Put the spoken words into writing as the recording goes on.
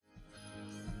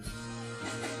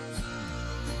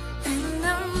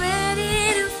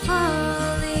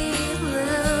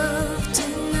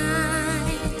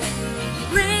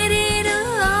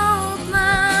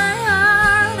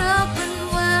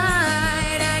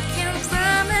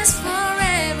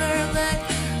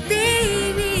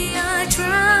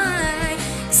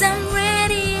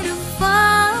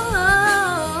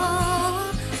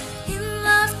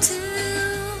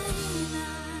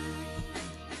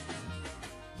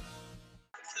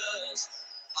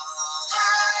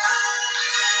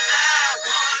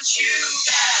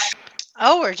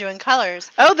Oh, we're doing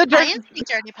colors. Oh, the Hi,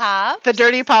 Dirty Pops. The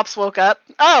Dirty Pops woke up.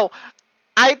 Oh,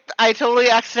 I totally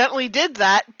accidentally did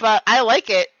that, but I like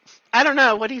it. I don't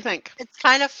know. What do you think? It's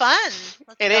kind of fun.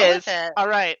 Let's go with it. All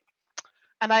right.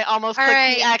 And I almost All clicked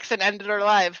right. the X and ended our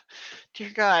live. Dear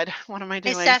God, what am I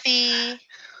doing? Hey, Steffi.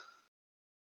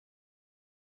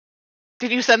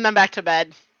 Did you send them back to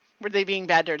bed? Were they being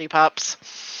bad Dirty Pops?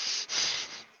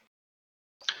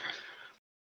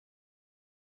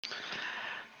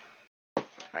 All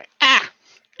right. Ah!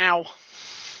 Ow.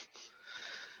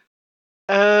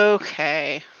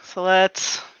 Okay, so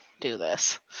let's do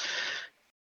this.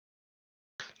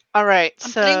 All right,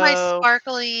 I'm putting my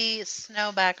sparkly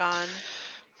snow back on.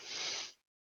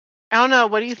 I don't know.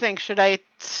 What do you think? Should I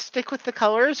stick with the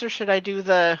colors or should I do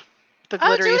the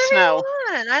glittery do snow?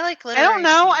 I like glittery. I don't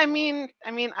know. Snow. I mean,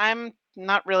 I'm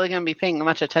not really going to be paying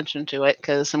much attention to it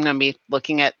because I'm going to be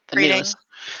looking at the news.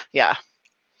 Yeah.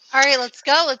 All right, let's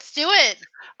go. Let's do it.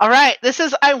 All right. This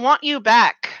is I Want You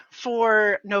Back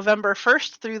for November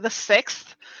 1st through the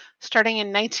 6th, starting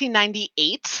in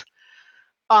 1998.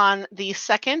 On the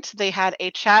 2nd, they had a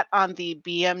chat on the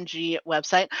BMG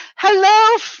website.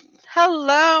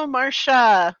 Hello,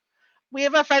 Marcia. We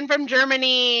have a friend from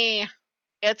Germany.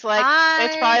 It's like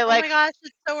it's probably like oh my gosh,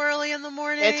 it's so early in the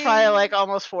morning. It's probably like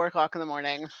almost 4:00 in the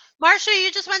morning. Marcia,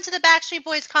 you just went to the Backstreet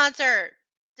Boys concert,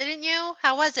 didn't you?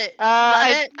 How was it?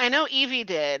 Love it? I know Evie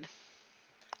did.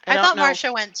 I thought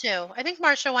Marcia went too. I think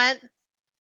Marcia went.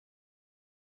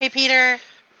 Hey, Peter.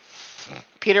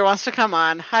 Peter wants to come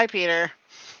on. Hi, Peter.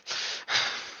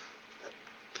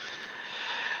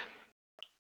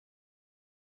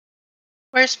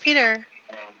 Where's Peter?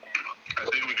 I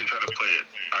think we can try to play it.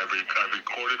 I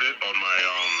recorded it on my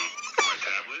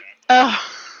tablet. Oh.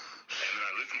 And then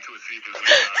I listened to it, see if it's loud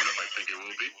enough. I think it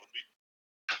will be.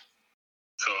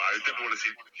 So I definitely want to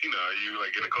see Tina. Are you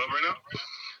like in a club right now?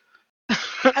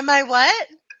 Am I what?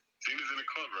 Tina's in a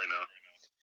club right now.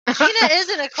 Tina is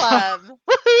in a club.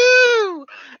 Woohoo!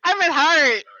 I'm at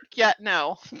heart. Yeah,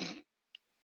 no.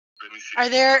 Are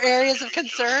there areas of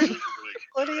concern?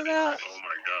 What are you about? Oh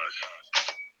my gosh.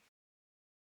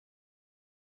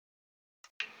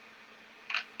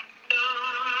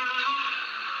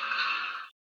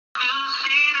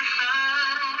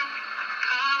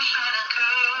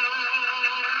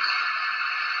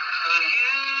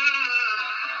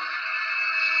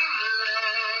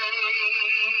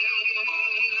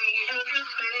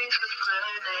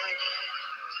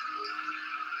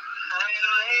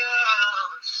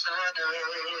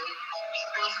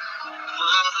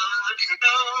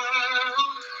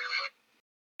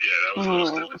 Yeah, that was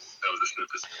a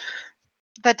snippet.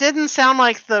 That didn't sound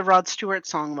like the Rod Stewart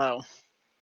song, though.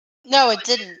 No, it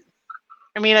didn't.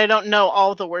 I mean, I don't know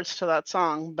all the words to that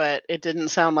song, but it didn't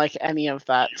sound like any of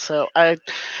that. So I.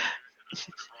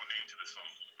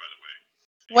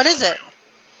 What is it?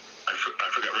 I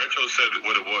forgot. Retro said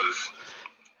what it was.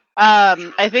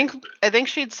 I think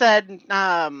she'd said.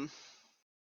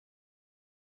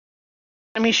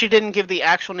 I mean, she didn't give the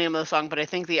actual name of the song, but I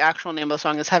think the actual name of the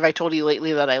song is "Have I Told You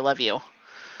Lately That I Love You."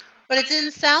 But it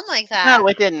didn't sound like that. No,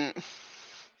 it didn't. That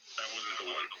wasn't the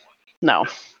one. No.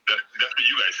 That's what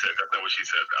you guys said. That's not what she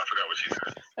said. I forgot what she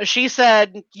said. She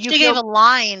said, she gave a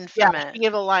line from it. She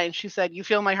gave a line. She said, "You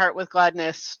fill my heart with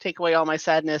gladness, take away all my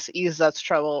sadness, ease my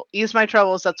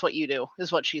troubles, that's what you do,"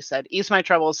 is what she said. "Ease my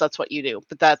troubles, that's what you do."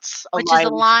 But that's a line. Which is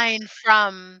a line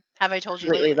from Have I Told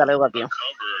You Lately that I love you. The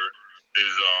cover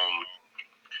is,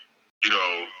 you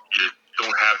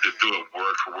don't have to do it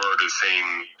word for word the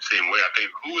same way. I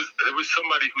think there was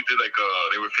somebody who did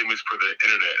they were famous for the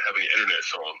internet, having an internet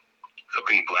song.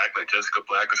 Something Black, like Jessica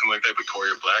Black or something like that,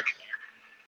 Victoria Black.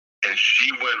 And she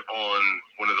went on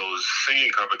one of those singing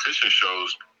competition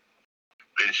shows,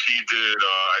 and she did,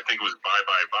 I think it was Bye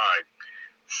Bye Bye.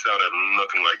 Sounded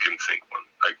nothing like NSYNC one.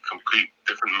 Like complete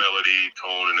different melody,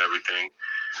 tone, and everything.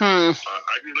 I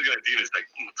be looking at Dina, it's like...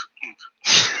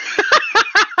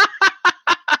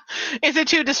 Is it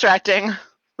too distracting?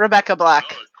 Rebecca Black.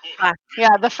 No, it's cool.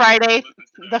 Yeah,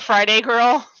 the Friday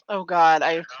girl. Oh God,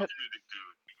 I'd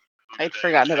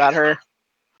forgotten about her.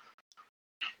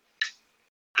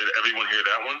 Did everyone hear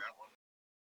that one?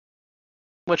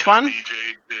 Which one? The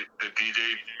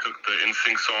DJ took the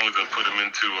NSYNC songs and put them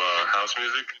into house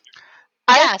music.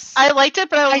 Yes, I liked it,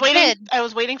 but I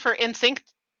was waiting for NSYNC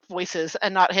voices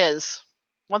and not his.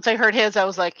 Once I heard his, I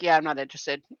was like, "Yeah, I'm not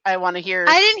interested. I want to hear."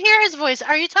 I didn't hear his voice.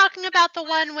 Are you talking about the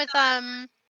one with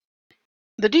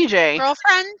the DJ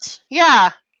girlfriend?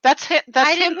 Yeah, that's him.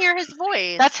 I didn't hear his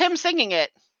voice. That's him singing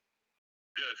it.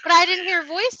 But I didn't hear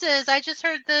voices. I just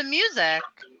heard the music.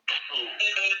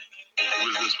 Who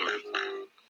is this one?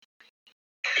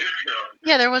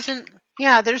 Yeah, there wasn't.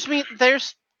 Yeah, there's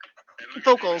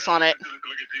vocals on it. Look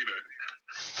at Gina.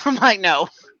 I'm like, no.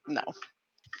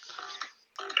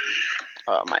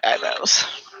 Oh, my eyebrows.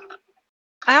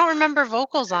 I don't remember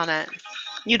vocals on it.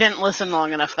 You didn't listen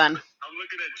long enough then. I'm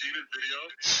looking at Gina's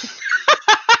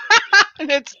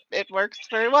video. It works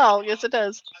very well. Yes, it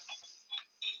does.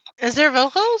 Is there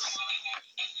vocals?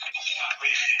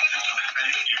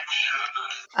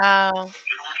 Oh.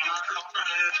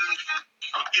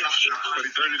 But he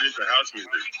turned it into house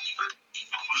music.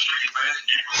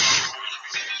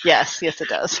 Yes, it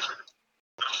does.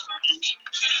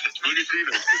 Look at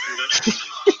Gina.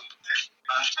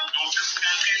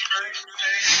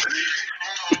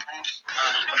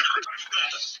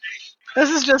 This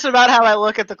is just about how I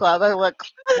look at the club. I look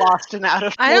lost and out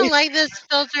of place. I don't like this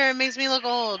filter. It makes me look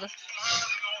old.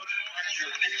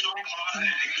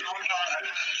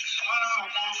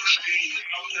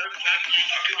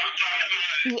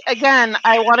 Again,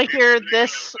 I want to hear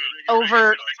this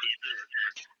over.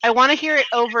 I want to hear it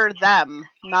over them,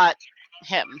 not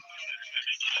him.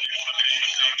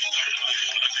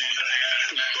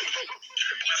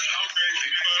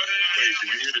 Wait,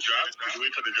 did you hear the drop? Did you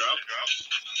wait for the drop?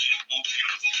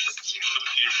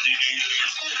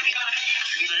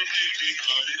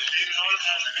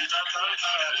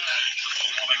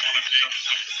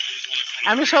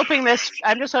 I'm just hoping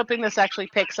this actually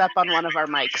picks up on one of our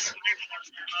mics.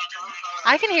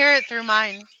 I can hear it through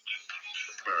mine. Alright.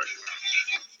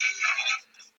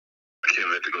 I can't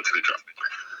wait to go to the drop.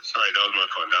 Alright, that was my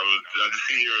fun. I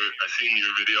seen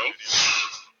your video,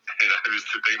 and I was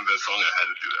thinking of that song. I had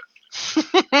to do that.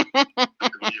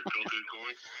 Your filters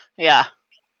going. Yeah.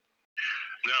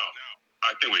 Now,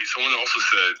 I think. Wait, someone also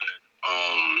said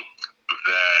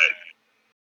that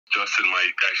Justin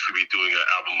might actually be doing an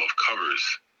album of covers,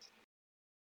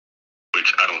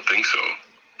 which I don't think so.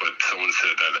 But someone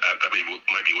said that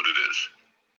might be what it is.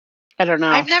 I don't know.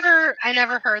 I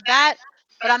never heard that,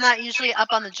 but I'm not usually up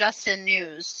on the Justin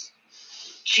news.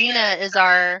 Gina is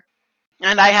our.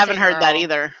 And I haven't heard that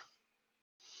either.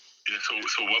 Yeah, so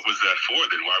what was that for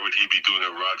then? Why would he be doing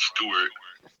a Rod Stewart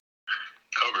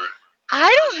cover?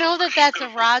 I don't know that that's a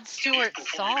Rod Stewart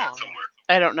song.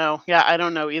 I don't know. Yeah, I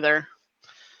don't know either.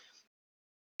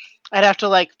 I'd have to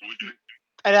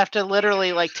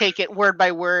literally take it word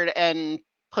by word and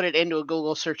put it into a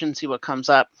Google search and see what comes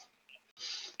up.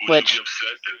 Would you be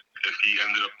upset if he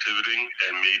ended up pivoting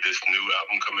and made this new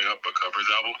album coming up a covers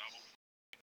album?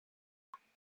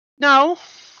 No.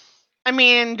 I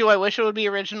mean, do I wish it would be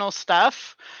original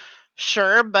stuff?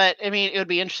 Sure, but I mean, it would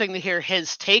be interesting to hear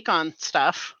his take on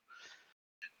stuff.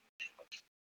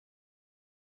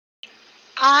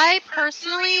 I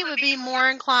personally would be more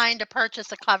inclined to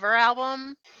purchase a cover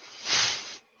album.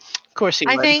 Of course you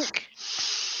would. I think.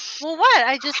 Well, what?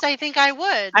 I think I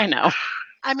would. I know.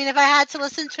 I mean, if I had to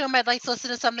listen to him, I'd like to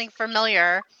listen to something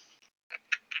familiar.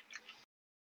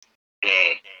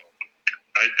 Well,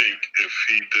 I think if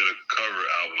he did a cover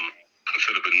album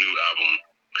instead of a new album,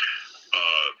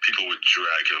 people would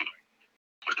drag him.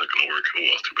 It's not going to work. Oh,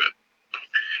 well, too bad.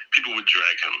 People would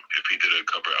drag him if he did a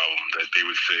cover album. That they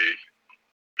would say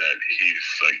that he's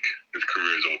his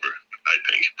career is over. I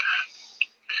think,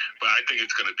 but I think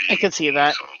it's going to be. I could see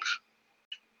that. Songs.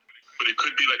 But it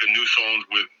could be like a new song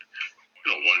with,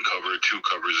 one cover, two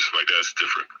covers, like that. It's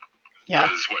different. Yeah.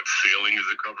 Because what, Sailing is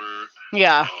a cover.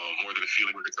 Yeah. More Than a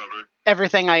Feeling is a cover.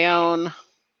 Everything I Own.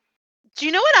 Do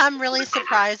you know what I'm really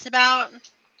surprised about?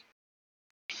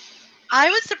 I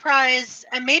was surprised,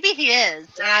 and maybe he is,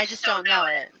 and I just don't know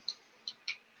it.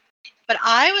 But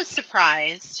I was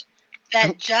surprised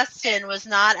that Justin was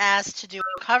not asked to do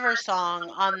a cover song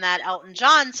on that Elton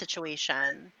John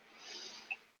situation.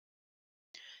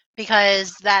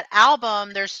 Because that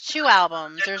album, there's two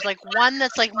albums. There's one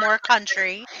that's more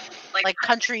country, like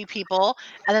country people,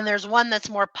 and then there's one that's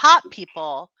more pop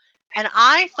people. And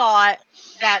I thought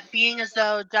that being as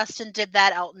though Justin did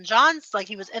that Elton John,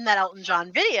 he was in that Elton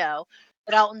John video,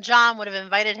 that Elton John would have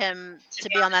invited him to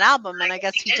be on that album. And I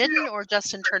guess he didn't, or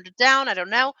Justin turned it down. I don't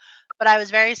know. But I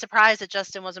was very surprised that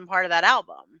Justin wasn't part of that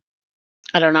album.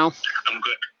 I don't know. I'm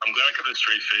glad I kept a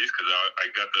straight face because I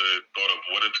got the thought of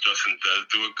what if Justin does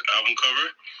do an album cover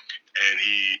and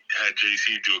he had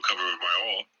JC do a cover of My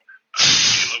All.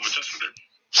 I love what Justin did.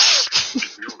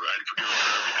 It's over. I forgive him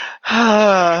for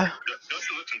everything.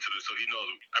 Justin listened to this, so he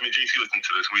knows. I mean, JC listened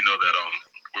to this. We know that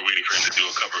we're waiting for him to do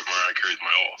a cover of Mariah Carey's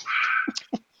My All.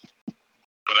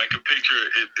 But I could picture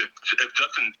if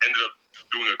Justin ended up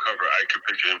doing a cover, I could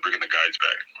picture him bringing the guys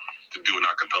back to do an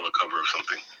acapella cover of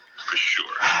something. For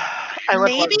sure.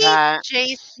 Maybe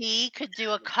JC could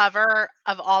do a cover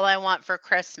of All I Want for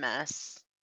Christmas.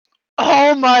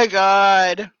 Oh my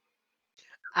God.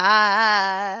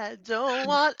 I don't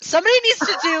want. Somebody needs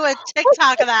to do a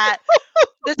TikTok of that.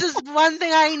 This is one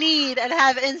thing I need and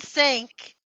have in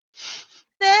sync.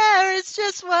 There is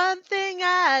just one thing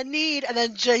I need, and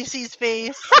then JC's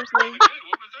face. What was that?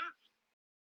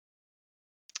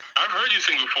 I've heard you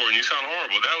sing before, and you sound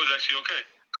horrible. That was actually okay.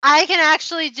 I can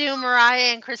actually do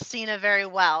Mariah and Christina very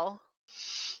well.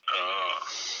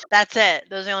 That's it.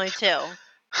 Those are the only two. Did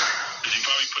you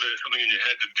probably put something in your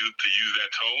head to use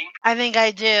that tone? I think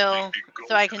I do,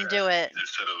 so I can do it.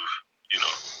 Instead of,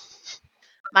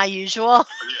 my usual.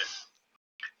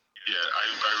 Yeah,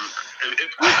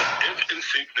 if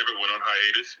NSYNC never went on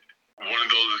hiatus, one of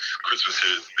those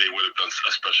Christmases, they would have done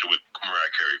a special with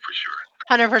Mariah Carey for sure.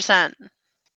 100%.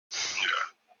 Yeah.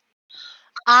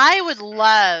 I would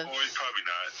love. Oh, it's probably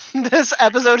not. This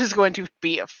episode is going to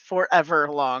be forever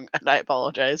long, and I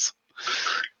apologize.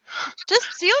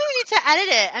 Just, you don't need to edit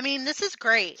it. I mean, this is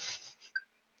great.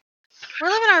 We're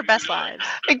living our best lives.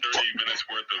 The 30 minutes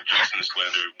worth of Justin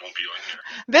slander won't be on here.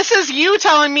 This is you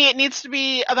telling me it needs to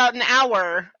be about an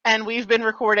hour, and we've been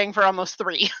recording for almost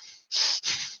 3.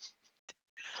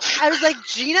 I was like,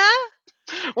 Gina?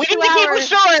 We need to keep it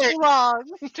short. Too long.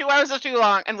 2 hours is too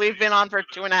long, and we've been on for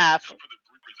 2.5. For the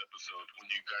bloopers episode, when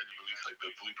you guys release like the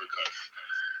blooper cuts.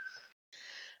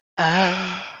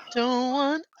 Don't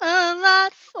want a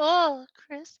lot for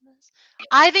Christmas.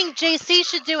 I think JC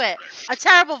should do it. A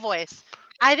terrible voice.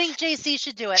 I think JC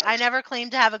should do it. I never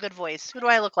claimed to have a good voice. Who do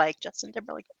I look like? Justin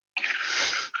Timberlake. No,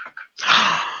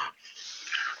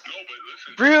 but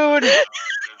listen. Rude. I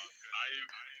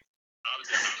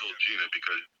obviously haven't told Gina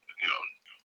because,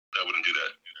 I wouldn't do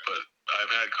that. But I've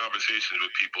had conversations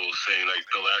with people saying, like,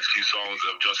 the last few songs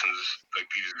of Justin's, like,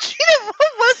 these... Gina,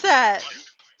 what was that?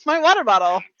 My water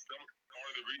bottle.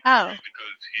 Oh.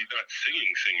 Because he's not singing,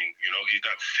 he's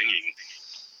not singing.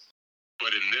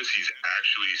 But in this, he's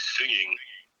actually singing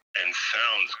and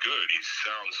sounds good. He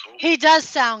sounds so He does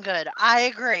sound good. I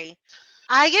agree.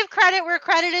 I give credit where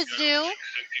credit is due.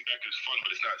 Sexy Back is fun,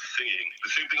 but it's not singing. The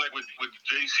same thing like with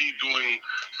JC doing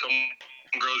Some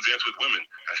Girls Dance with Women.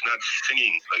 That's not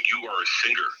singing. Like, you are a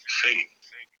singer. Sing.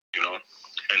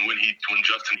 And when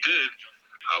Justin did,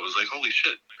 I was like, holy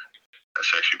shit.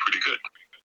 That's actually pretty good.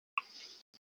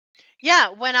 Yeah,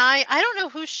 when I don't know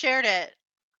who shared it.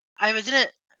 I was in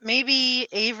it. Maybe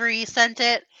Avery sent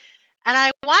it. And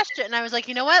I watched it and I was like,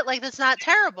 you know what? Like, that's not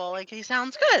terrible. Like, he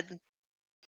sounds good.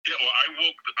 Yeah, well, I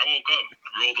woke up,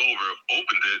 rolled over,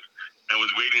 opened it, and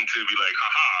was waiting to be like,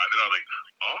 haha. And then I was like,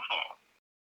 oh,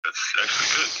 that's actually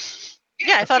good.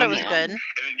 Yeah, I thought it was good. And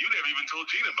then you never even told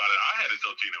Gina about it. I had to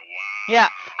tell Gina, wow. Yeah,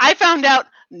 I found out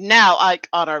now,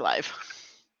 on our live.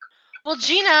 Well,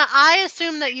 Gina, I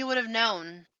assumed that you would have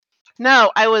known.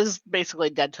 No, I was basically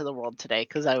dead to the world today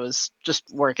because I was just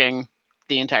working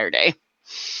the entire day.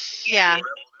 Yeah.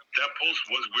 That post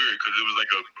was weird because it was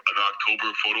like an October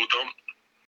photo dump,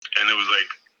 and it was like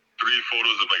 3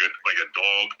 photos of like a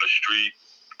dog, a street,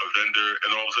 a vendor,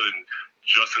 and all of a sudden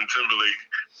Justin Timberlake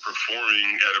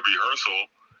performing at a rehearsal,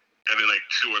 and then like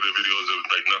 2 other videos of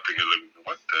like nothing. It's like,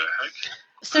 what the heck?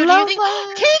 So do you think,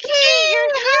 Kiki, you're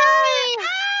here!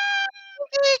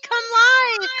 Kiki, come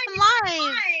live!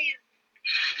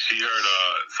 She heard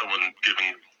someone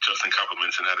giving Justin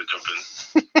compliments and had to jump in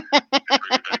and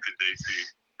bring it back to JC.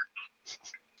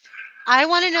 I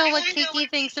want to know what Kiki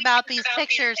thinks about these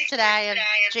pictures today of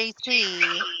JC. You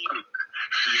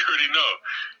already know.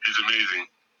 He's amazing.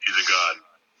 He's a god.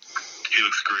 He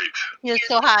looks great. He is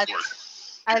so hot.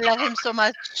 I love him so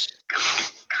much.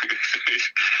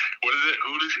 What is it?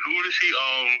 Who does she?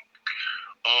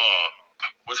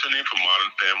 What's her name from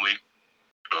Modern Family?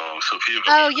 Sofia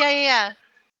Vergara. Oh yeah.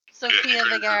 Sofia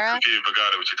Vergara. Sofia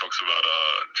Vergara, when she talks about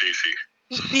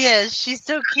JC. She is. She's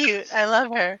so cute. I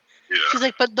love her. Yeah. She's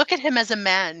like, but look at him as a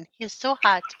man. He is so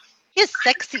hot. He is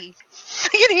sexy. I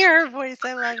can hear her voice.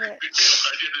 I love it. I didn't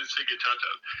sing it,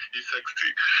 cha-cha. He's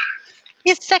sexy.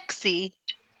 He's sexy.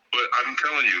 But I'm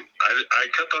telling you, I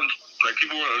kept on, like,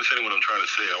 people weren't understanding what I'm trying to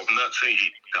say. I'm not saying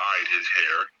he dyed his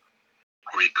hair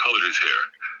or he colored his hair.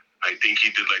 I think he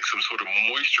did like some sort of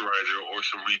moisturizer or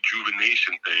some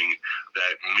rejuvenation thing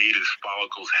that made his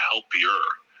follicles healthier.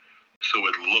 So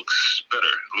it looks better,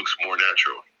 it looks more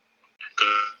natural.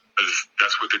 Because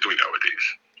that's what they're doing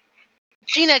nowadays.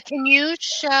 Gina, can you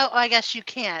show, I guess you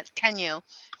can't, can you?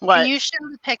 What? Can you show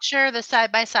the picture, the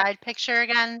side-by-side picture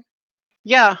again?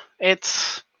 Yeah,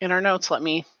 it's in our notes. Let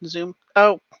me zoom.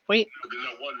 Oh, wait. There's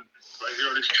that one right here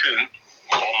on his chin.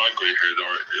 All my gray hairs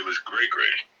it was gray,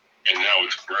 and now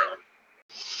it's brown.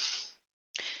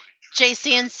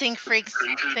 JC and Sync Freaks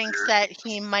thinks that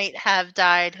he might have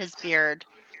dyed his beard.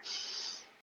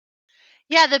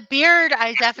 Yeah, the beard,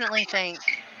 I definitely think.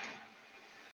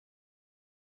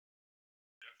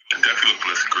 It definitely looks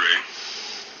less gray.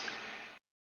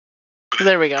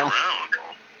 There we go. Brown.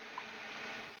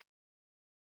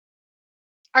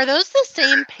 Are those the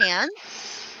same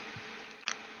pants?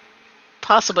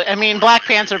 Possibly. I mean, black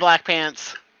pants are black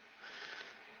pants.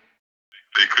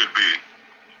 They could be.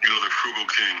 You know, the frugal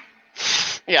king.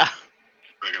 Yeah.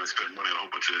 They're gonna spend money on a whole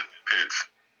bunch of pants.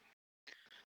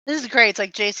 This is great. It's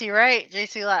like JC right,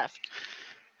 JC left.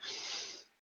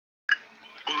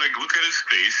 Well, like, look at his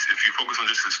face. If you focus on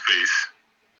just his face,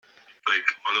 like,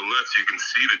 on the left, you can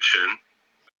see the chin,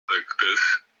 like this,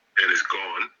 and it's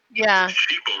gone. Yeah. The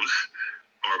cheekbones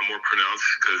are more pronounced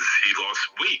because he lost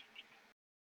weight.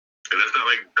 And that's not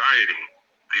like dieting.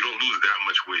 You don't lose that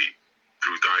much weight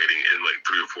through dieting in like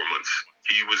 3 or 4 months.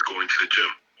 He was going to the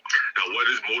gym. Now, what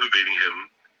is motivating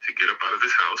him to get up out of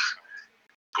his house,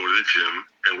 go to the gym,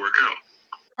 and work out?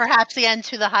 Perhaps the end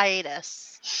to the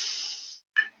hiatus.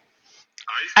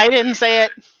 I didn't say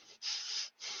it.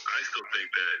 I still think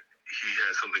that he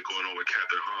has something going on with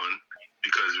Catherine Hahn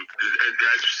because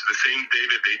that's the same day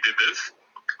that they did this.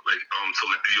 Like, so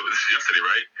like, this is yesterday,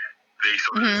 right? They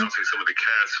started announcing some of the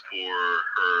cast for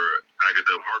her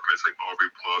Agatha Harkness, like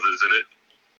Aubrey Plaza's in it.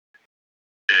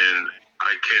 And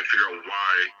I can't figure out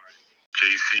why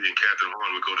JC and Catherine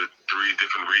Hahn would go to 3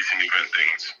 different racing event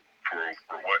things for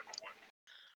what?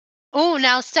 Oh,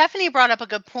 now Stephanie brought up a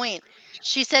good point.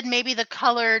 She said maybe the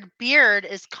colored beard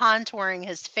is contouring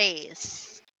his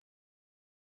face.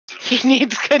 He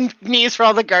needs good knees for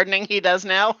all the gardening he does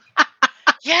now.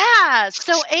 Yeah.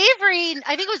 So Avery,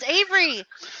 I think it was Avery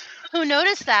who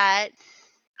noticed that.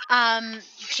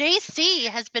 JC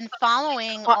has been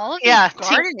following all of these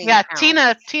gardening accounts.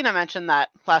 Tina mentioned that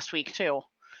last week too.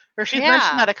 Or she's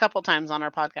mentioned that a couple times on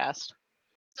our podcast.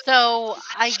 So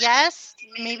I guess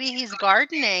maybe he's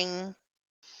gardening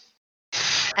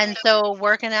and so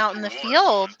working out in the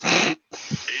field. Avery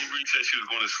said she was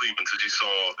going to sleep until she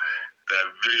saw that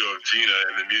video of Gina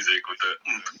and the music with the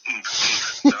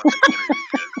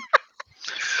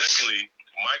Secondly,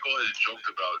 Michael has joked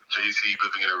about JC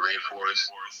living in a rainforest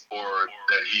or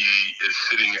that he is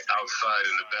sitting outside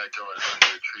in the backyard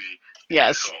under a tree.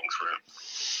 Yes. Songs for him.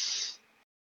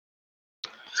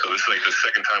 So it's like the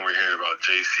second time we're hearing about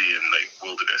JC in like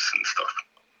wilderness and stuff.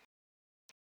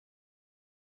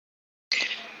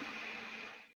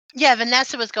 Yeah,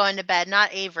 Vanessa was going to bed,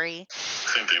 not Avery.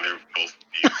 Same thing, they're both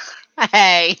youth.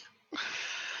 Hey.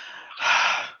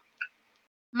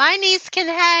 My niece can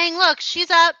hang. Look, she's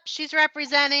up. She's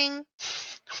representing.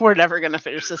 We're never going to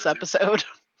finish this episode. No,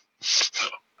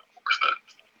 of course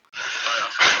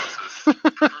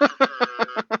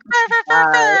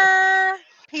not.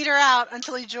 Peter out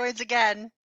until he joins again.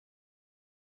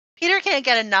 Peter can't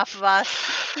get enough of us.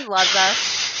 He loves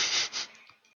us.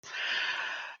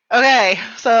 Okay,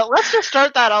 so let's just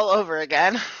start that all over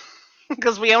again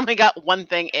because we only got one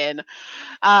thing in.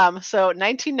 So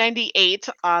 1998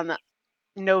 on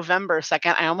November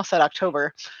 2nd, I almost said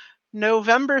October.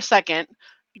 November 2nd,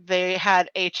 they had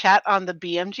a chat on the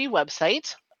BMG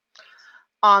website.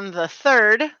 On the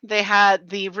 3rd, they had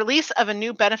the release of a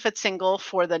new benefit single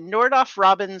for the Nordhoff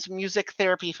Robbins Music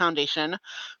Therapy Foundation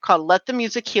called Let the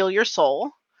Music Heal Your Soul.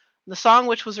 The song,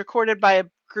 which was recorded by a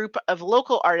group of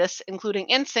local artists, including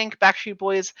NSYNC, Backstreet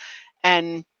Boys,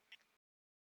 and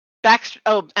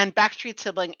Backstreet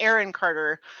sibling Aaron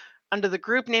Carter, under the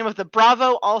group name of the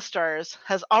Bravo All-Stars,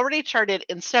 has already charted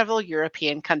in several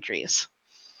European countries.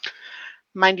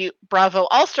 Mind you, Bravo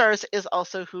All-Stars is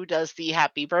also who does the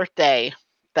happy birthday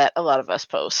that a lot of us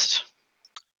post.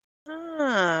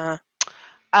 On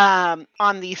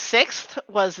the 6th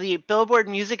was the Billboard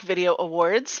Music Video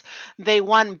Awards. They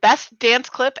won Best Dance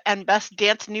Clip and Best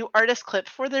Dance New Artist Clip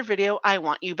for their video I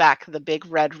Want You Back, the Big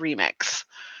Red Remix.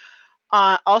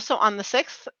 Also on the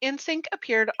 6th, NSYNC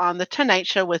appeared on The Tonight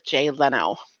Show with Jay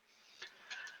Leno.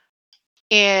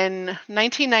 In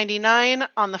 1999,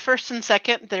 on the 1st and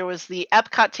 2nd, there was the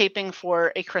Epcot taping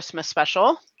for A Christmas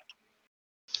Special.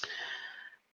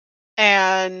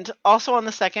 And also on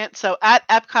the 2nd, so at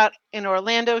Epcot in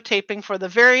Orlando, taping for the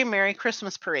Very Merry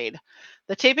Christmas Parade.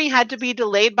 The taping had to be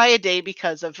delayed by a day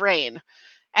because of rain.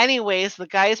 Anyways, the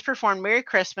guys performed Merry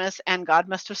Christmas and God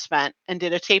Must Have Spent and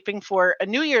did a taping for a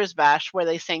New Year's bash where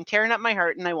they sang Tearing Up My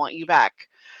Heart and I Want You Back.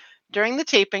 During the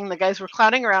taping, the guys were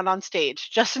clowning around on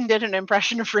stage. Justin did an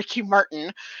impression of Ricky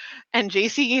Martin, and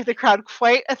JC gave the crowd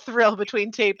quite a thrill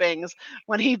between tapings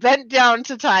when he bent down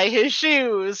to tie his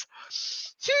shoes.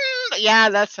 Yeah,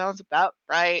 that sounds about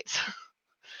right.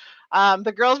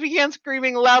 The girls began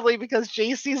screaming loudly because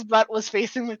JC's butt was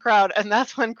facing the crowd, and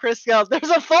that's when Chris yelled, "There's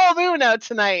a full moon out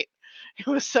tonight!" It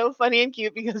was so funny and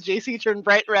cute because JC turned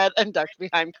bright red and ducked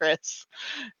behind Chris.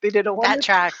 They did a That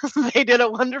tracks. they did a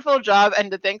wonderful job,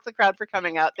 and to thank the crowd for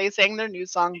coming out, they sang their new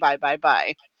song "Bye Bye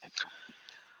Bye."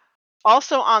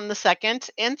 Also on the 2nd,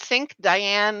 NSYNC,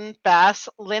 Diane Bass,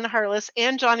 Lynn Harless,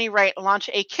 and Johnny Wright launch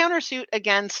a countersuit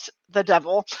against the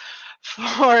devil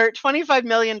for $25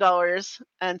 million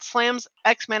and slams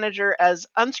ex-manager as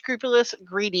unscrupulous,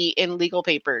 greedy in legal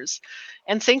papers.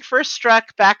 NSYNC first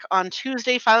struck back on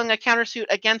Tuesday, filing a countersuit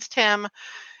against him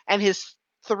and his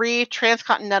 3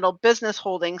 transcontinental business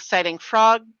holdings, citing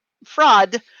fraud,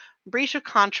 breach of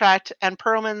contract, and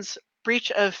Perlman's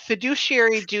breach of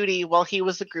fiduciary duty while he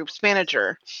was the group's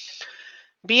manager.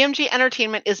 BMG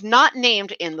Entertainment is not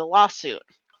named in the lawsuit.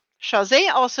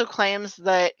 Chazé also claims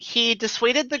that he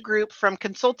dissuaded the group from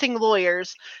consulting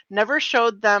lawyers, never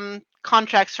showed them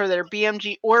contracts for their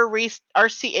BMG or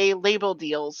RCA label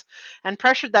deals, and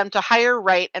pressured them to hire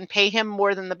Wright and pay him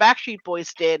more than the Backstreet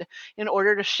Boys did in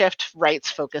order to shift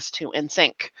Wright's focus to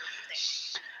NSYNC.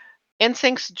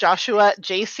 NSYNC's Joshua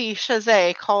J.C.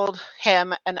 Chazé called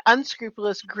him an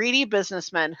unscrupulous, greedy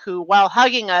businessman who, while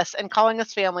hugging us and calling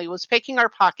us family, was picking our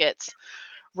pockets,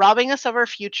 robbing us of our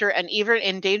future, and even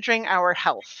endangering our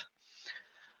health.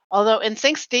 Although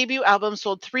NSYNC's debut album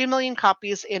sold 3 million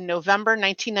copies in November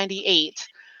 1998,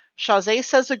 Chazé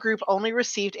says the group only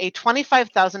received a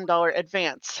 $25,000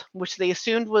 advance, which they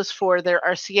assumed was for their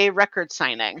RCA record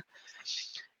signing,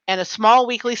 and a small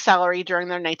weekly salary during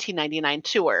their 1999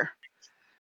 tour.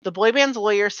 The boy band's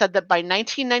lawyer said that by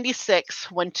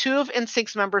 1996, when 2 of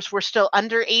NSYNC's members were still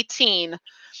under 18,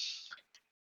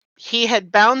 he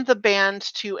had bound the band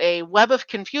to a web of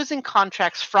confusing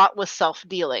contracts fraught with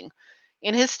self-dealing.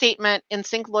 In his statement,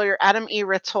 NSYNC lawyer Adam E.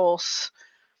 Ritholtz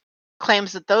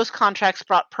claims that those contracts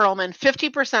brought Perlman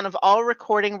 50% of all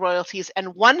recording royalties and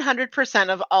 100%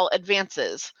 of all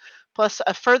advances, plus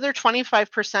a further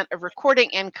 25% of recording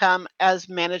income as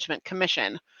management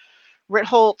commission.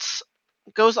 Ritholtz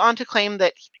goes on to claim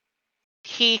that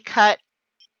he cut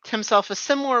himself a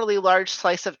similarly large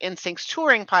slice of NSYNC's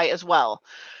touring pie as well.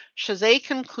 Chazé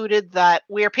concluded that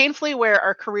we are painfully aware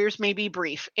our careers may be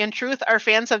brief. In truth, our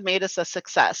fans have made us a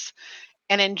success.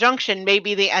 An injunction may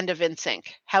be the end of NSYNC.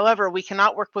 However, we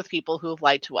cannot work with people who have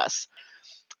lied to us.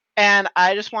 And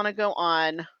I just want to go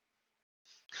on.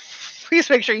 Please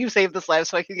make sure you save this live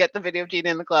so I can get the video of Gina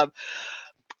in the club.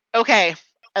 Okay,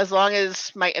 as long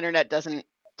as my internet doesn't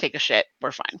take a shit,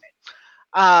 we're fine.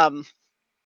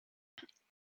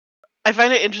 I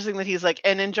find it interesting that he's like,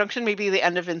 an injunction may be the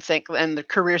end of NSYNC and the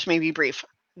careers may be brief.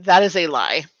 That is a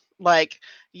lie. Like,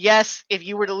 yes, if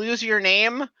you were to lose your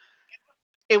name,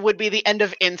 it would be the end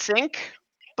of NSYNC.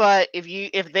 But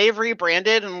if they've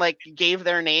rebranded and like gave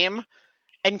their name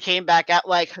and came back out,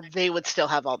 like, they would still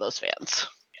have all those fans.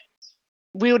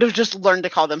 We would have just learned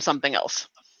to call them something else.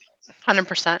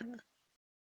 100%.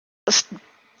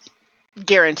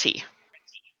 Guarantee.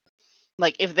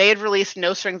 Like, if they had released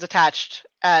No Strings Attached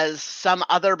as some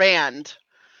other band,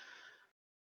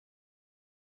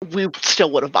 we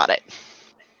still would have bought it.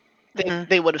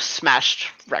 They would have smashed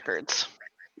records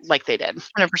like they did.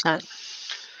 100%.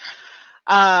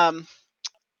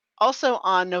 Also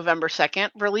on November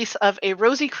 2nd, release of A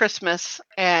Rosy Christmas,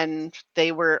 and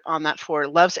they were on that for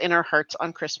Love's in Our Hearts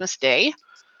on Christmas Day.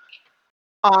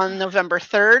 On November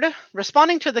 3rd,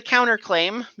 responding to the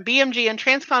counterclaim, BMG and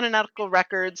Transcontinental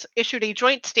Records issued a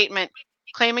joint statement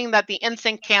claiming that the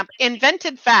NSYNC camp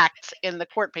invented facts in the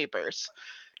court papers,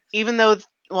 even though,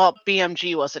 well,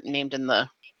 BMG wasn't named in this.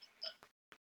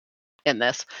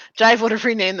 Jive would have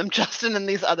renamed them Justin and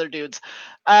these other dudes.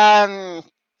 I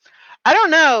don't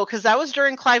know, because that was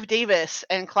during Clive Davis,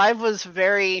 and Clive was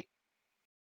very,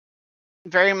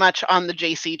 very much on the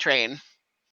JC train.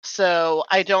 So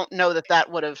I don't know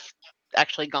that would have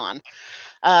actually gone.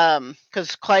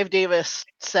 Because Clive Davis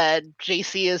said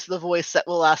JC is the voice that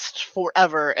will last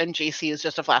forever, and JC is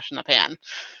just a flash in the pan.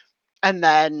 And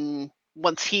then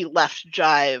once he left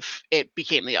Jive, it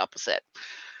became the opposite.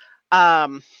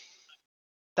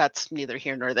 That's neither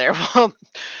here nor there. Well,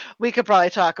 we could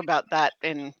probably talk about that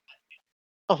in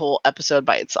a whole episode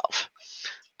by itself.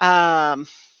 The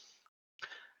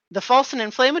false and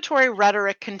inflammatory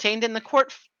rhetoric contained in the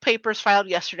court papers filed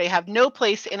yesterday have no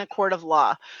place in a court of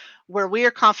law, where we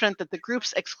are confident that the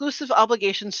group's exclusive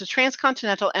obligations to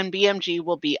Transcontinental and BMG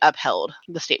will be upheld,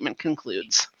 the statement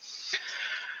concludes.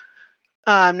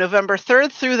 November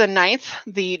 3rd through the 9th,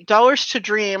 the Dollars to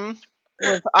Dream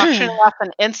was auctioning off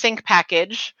an NSYNC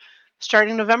package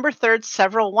Starting November 3rd,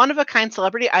 several one-of-a-kind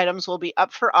celebrity items will be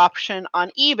up for auction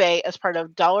on eBay as part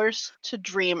of Dollars to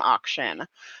Dream auction.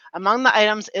 Among the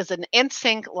items is an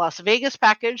NSYNC Las Vegas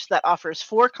package that offers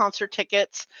 4 concert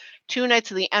tickets, 2 nights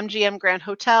of the MGM Grand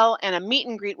Hotel, and a meet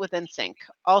and greet with NSYNC.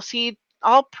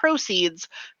 All proceeds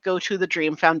go to the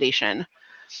Dream Foundation.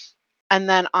 And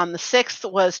then on the 6th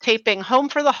was taping Home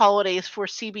for the Holidays for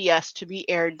CBS to be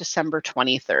aired December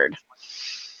 23rd.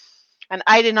 And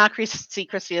I did not see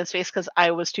Christina's face because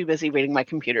I was too busy reading my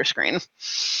computer screen.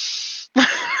 All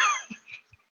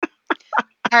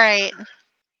right.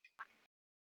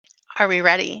 Are we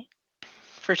ready?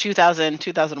 For 2000,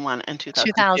 2001, and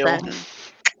 2002. 2000.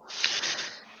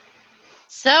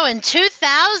 So in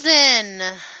 2000,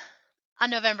 on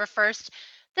November 1st,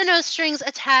 the No Strings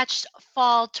Attached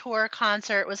Fall Tour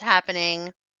concert was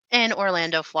happening in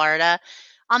Orlando, Florida.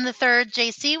 On the 3rd,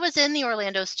 JC was in the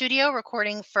Orlando studio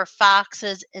recording for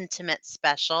Fox's Intimate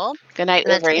Special. Good night,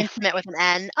 And that's Avery. Intimate with an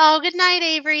N. Oh, good night,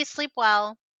 Avery. Sleep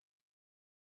well.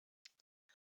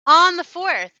 On the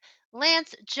 4th,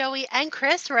 Lance, Joey, and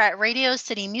Chris were at Radio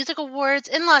City Music Awards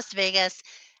in Las Vegas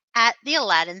at the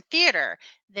Aladdin Theater.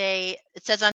 It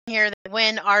says on here they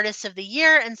win Artist of the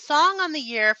Year and Song on the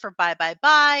Year for Bye Bye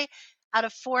Bye out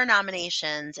of 4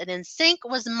 nominations. And NSYNC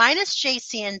was minus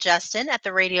JC and Justin at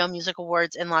the Radio Music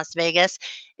Awards in Las Vegas.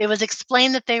 It was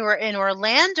explained that they were in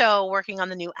Orlando working on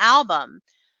the new album,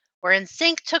 where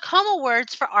NSYNC took home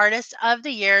awards for Artist of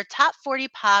the Year, Top 40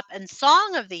 Pop, and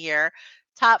Song of the Year,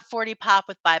 Top 40 Pop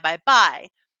with Bye Bye Bye.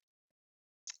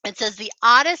 It says the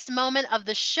oddest moment of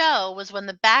the show was when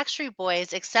the Backstreet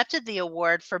Boys accepted the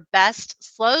award for Best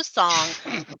Slow Song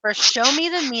for Show Me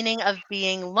the Meaning of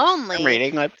Being Lonely. I'm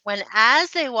reading it. When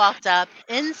as they walked up,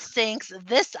 NSYNC's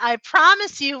This I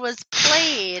Promise You was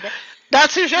played.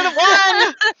 That's who should have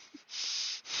won!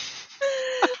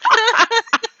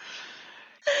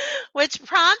 Which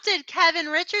prompted Kevin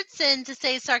Richardson to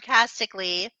say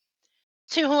sarcastically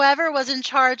to whoever was in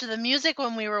charge of the music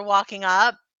when we were walking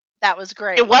up, that was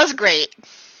great. It was great.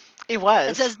 It was.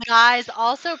 It says the guys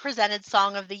also presented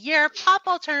Song of the Year, Pop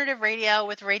Alternative Radio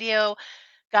with radio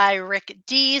guy Rick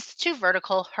Dees to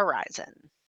Vertical Horizon.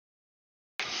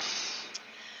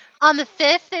 On the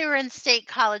 5th, they were in State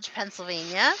College,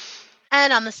 Pennsylvania,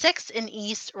 and on the 6th in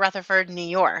East Rutherford, New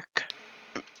York.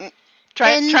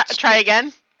 Try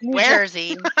again. New Where?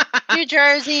 Jersey. New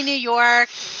Jersey, New York.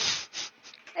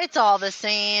 It's all the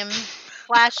same.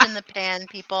 Flash in the pan,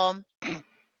 people.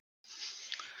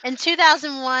 In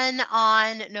 2001,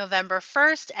 on November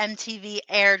 1st, MTV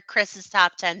aired Chris's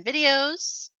Top 10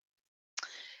 Videos.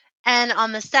 And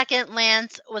on the 2nd,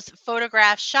 Lance was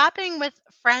photographed shopping with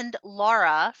friend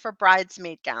Laura for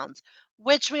bridesmaid gowns,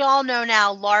 which we all know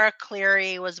now Laura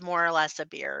Cleary was more or less a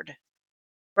beard,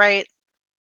 right?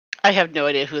 I have no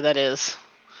idea who that is.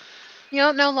 You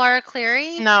don't know Laura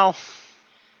Cleary? No.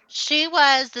 She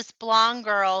was this blonde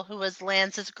girl who was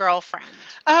Lance's girlfriend.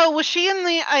 Oh, was she in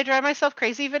the I Drive Myself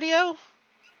Crazy video?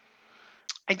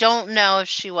 I don't know if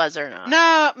she was or not.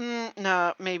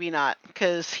 No, maybe not.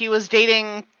 Because he was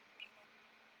dating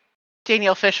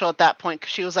Danielle Fishel at that point.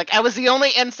 Because she was like, I was the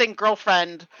only NSYNC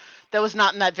girlfriend that was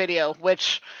not in that video.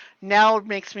 Which now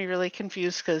makes me really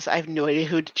confused because I have no idea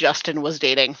who Justin was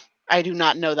dating. I do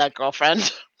not know that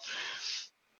girlfriend.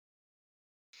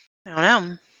 I don't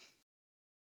know.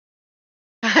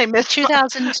 I missed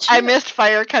 2002. I missed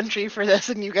Fire Country for this,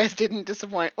 and you guys didn't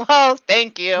disappoint. Well,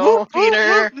 thank you,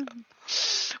 Peter.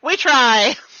 We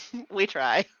try. We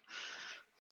try.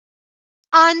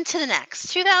 On to the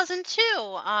next. 2002,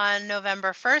 on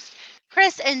November 1st,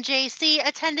 Chris and JC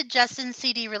attended Justin's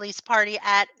CD release party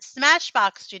at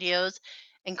Smashbox Studios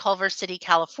in Culver City,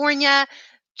 California.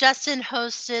 Justin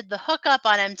hosted The Hookup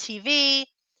on MTV.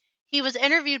 He was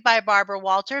interviewed by Barbara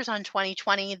Walters on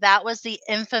 2020. That was the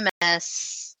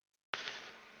infamous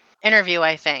interview,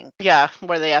 I think. Yeah,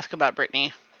 where they ask about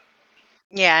Britney.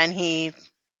 Yeah, and he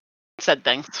said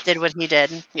things. Did what he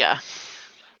did. Yeah.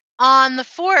 On the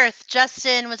 4th,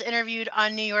 Justin was interviewed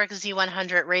on New York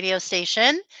Z100 radio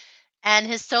station, and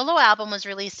his solo album was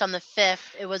released on the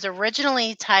 5th. It was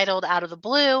originally titled Out of the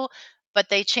Blue, but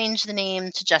they changed the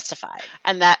name to Justified.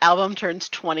 And that album turns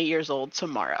 20 years old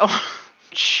tomorrow.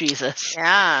 Jesus.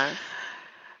 Yeah.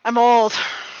 I'm old.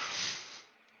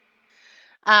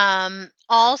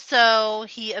 Also,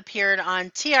 he appeared on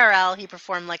TRL. He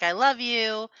performed Like I Love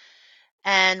You.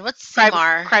 And what's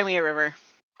CMAR? Crimea River.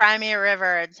 Crimea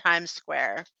River at Times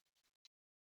Square.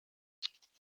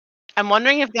 I'm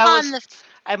wondering if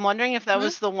that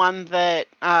was the one that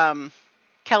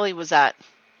Kelly was at.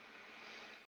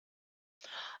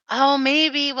 Oh,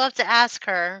 maybe we'll have to ask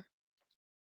her.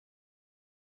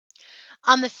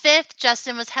 On the 5th,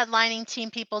 Justin was headlining Team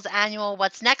People's annual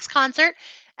What's Next concert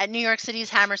at New York City's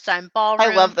Hammerstein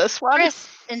Ballroom. I love this one. Chris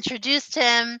introduced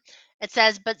him. It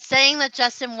says, but saying that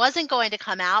Justin wasn't going to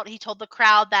come out, he told the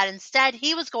crowd that instead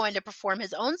he was going to perform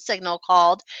his own signal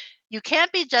called "You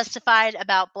Can't Be Justified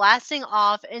About Blasting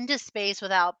Off into Space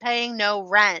Without Paying No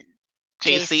Rent."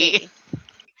 JC.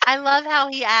 I love how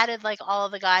he added like all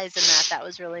of the guys in that. That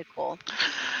was really cool.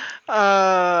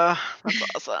 That's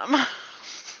awesome.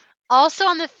 Also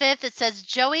on the 5th, it says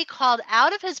Joey called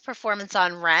out of his performance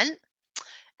on Rent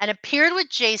and appeared with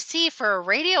JC for a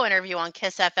radio interview on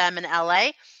Kiss FM in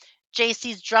LA.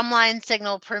 JC's Drumline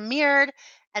Signal premiered,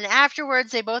 and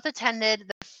afterwards they both attended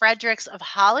the Fredericks of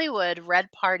Hollywood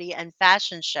Red Party and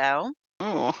Fashion Show.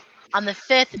 Ooh. On the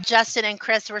 5th, Justin and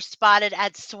Chris were spotted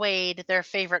at Suede, their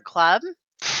favorite club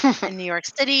in New York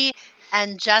City,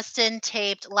 and Justin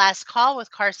taped Last Call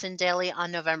with Carson Daly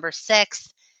on November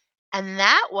 6th, and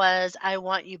that was I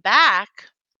Want You Back.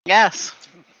 Yes.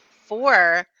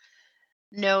 For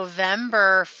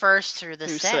November 1st through the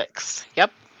 6th.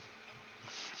 Yep.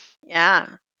 Yeah.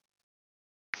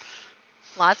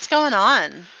 Lots going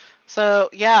on. So,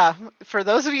 yeah, for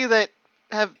those of you that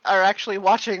are actually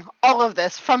watching all of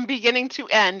this from beginning to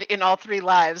end in all 3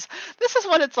 lives, this is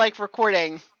what it's like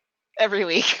recording every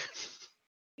week.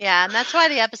 Yeah, and that's why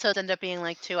the episodes end up being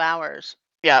like 2 hours.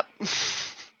 Yep.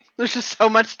 There's just so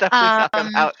much stuff we talk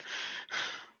about.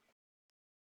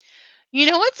 You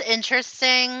know what's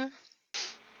interesting?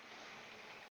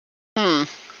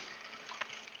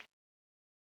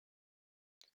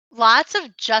 Lots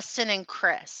of Justin and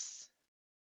Chris.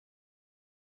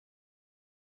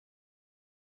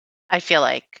 I feel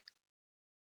like.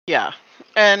 Yeah.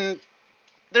 And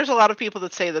there's a lot of people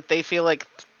that say that they feel like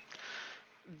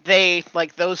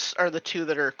those are the 2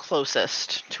 that are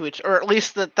closest to each, or at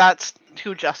least that's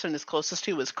who Justin is closest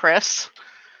to is Chris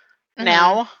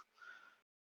now,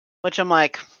 which I'm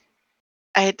like,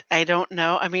 I don't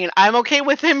know. I mean, I'm okay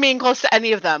with him being close to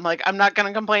any of them. Like, I'm not going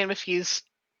to complain if he's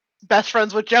best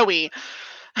friends with Joey.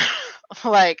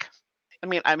 Like, I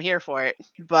mean, I'm here for it,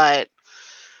 but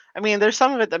I mean, there's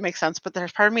some of it that makes sense, but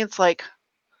there's part of me that's like,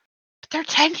 but they're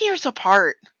 10 years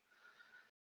apart.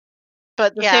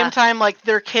 But at the same time, like,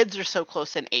 their kids are so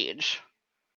close in age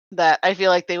that I feel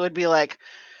like they would be like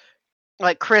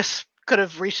Chris could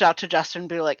have reached out to Justin and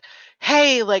be like,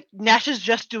 hey, like, Nash is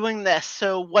just doing this,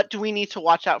 so what do we need to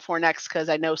watch out for next? Because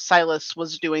I know Silas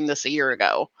was doing this a year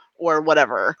ago or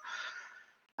whatever.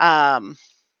 So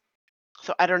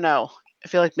I don't know. I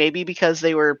feel like maybe because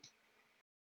they were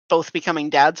both becoming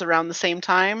dads around the same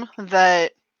time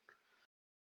that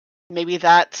maybe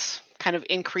that's kind of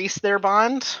increased their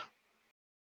bond.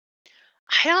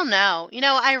 I don't know. You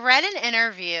know, I read an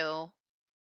interview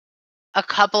a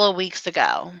couple of weeks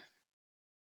ago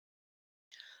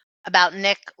about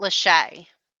Nick Lachey.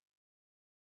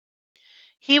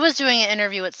 He was doing an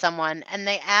interview with someone, and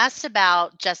they asked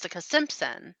about Jessica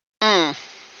Simpson.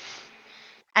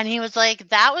 And he was like,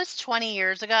 that was 20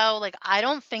 years ago. Like, I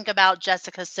don't think about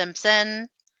Jessica Simpson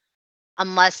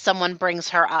unless someone brings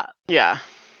her up. Yeah.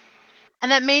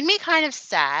 And that made me kind of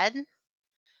sad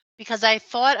because I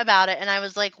thought about it and I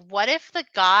was like, what if the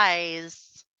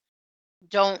guys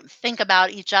don't think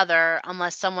about each other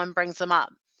unless someone brings them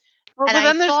up? Well, and but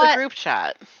then there's the group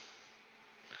chat.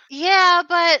 Yeah,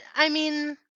 but I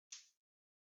mean,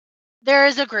 there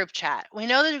is a group chat. We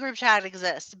know that a group chat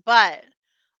exists, but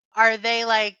are they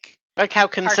like how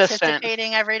consistent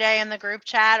participating every day in the group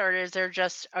chat, or is there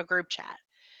just a group chat?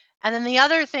 And then the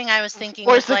other thing I was thinking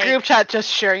or is the group chat just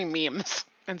sharing memes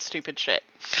and stupid shit?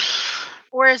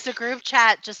 Or is the group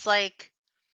chat just like,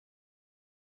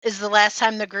 is the last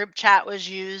time the group chat was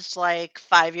used like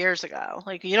 5 years ago?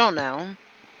 Like, you don't know.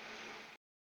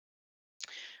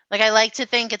 Like, I like to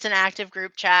think it's an active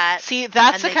group chat. See,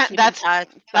 that's the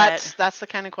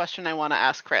kind of question I want to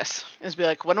ask Chris. Is be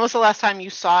like, when was the last time you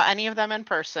saw any of them in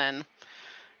person?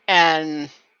 And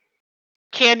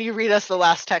can you read us the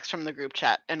last text from the group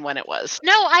chat and when it was?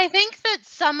 No, I think that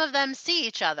some of them see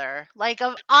each other. Like,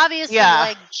 obviously,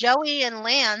 like Joey and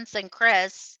Lance and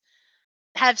Chris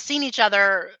have seen each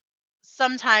other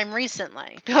sometime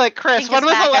recently. Be like, Chris, when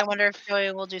was I wonder if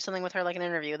Joey will do something with her, like an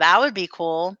interview. That would be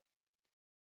cool.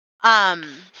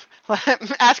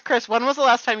 Ask Chris, when was the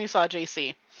last time you saw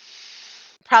JC?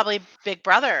 Probably Big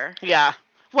Brother. Yeah.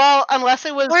 Well, unless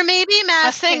it was, or maybe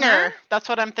Masked Singer. That's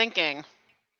what I'm thinking.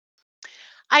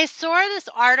 I saw this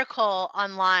article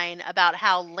online about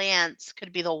how Lance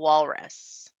could be the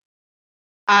walrus.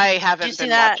 I haven't been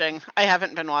watching. I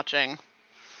haven't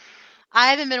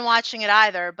been watching it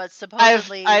either, but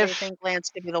supposedly they think Lance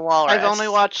could be the walrus. I've only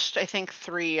watched, I think,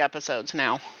 3 episodes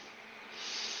now.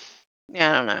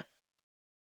 Yeah, I don't know.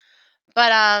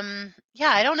 But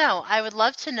yeah, I don't know. I would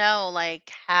love to know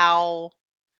like how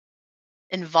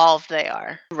involved they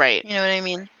are. Right. You know what I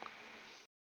mean?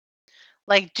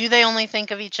 Like, do they only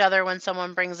think of each other when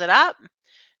someone brings it up?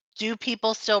 Do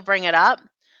people still bring it up?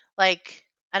 Like,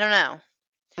 I don't know.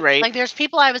 Right. Like, there's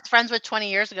people I was friends with 20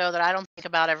 years ago that I don't think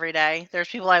about every day. There's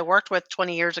people I worked with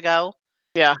 20 years ago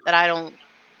Yeah. that I don't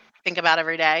think about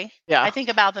every day. Yeah. I think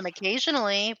about them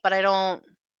occasionally, but I don't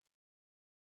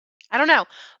know.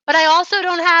 But I also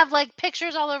don't have like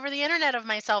pictures all over the internet of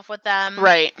myself with them.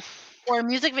 Right. Or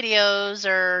music videos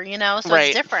or, so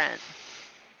Right. it's different.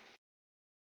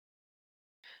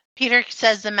 Peter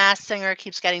says the Masked Singer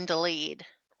keeps getting delayed.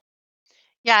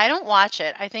 Yeah, I don't watch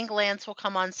it. I think Lance will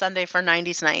come on Sunday for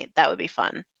 90s night. That would be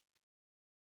fun.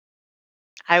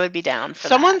 I would be down for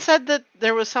Someone that. said that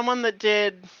there was someone that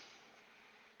did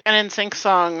an NSYNC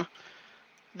song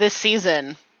this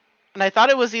season, and I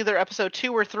thought it was either episode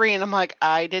 2 or 3, and I'm like,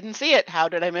 I didn't see it. How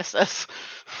did I miss this?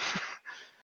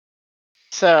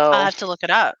 So I'll have to look it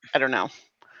up. I don't know.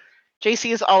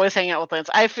 JC is always hanging out with Lance.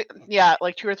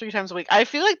 Like 2 or 3 times a week. I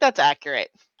feel like that's accurate.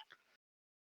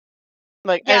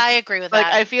 Like, yeah, I agree with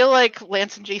that. I feel like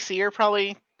Lance and JC are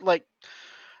probably like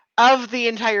of the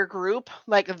entire group,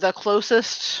 like the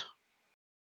closest.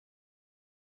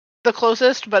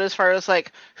 But as far as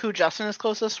like who Justin is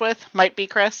closest with, might be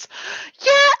Chris.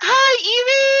 Yeah,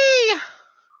 hi Evie.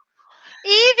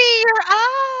 Evie, you're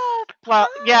up. Well,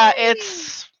 Hi. yeah,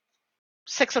 it's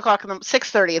 6:00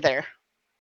 6:30 there.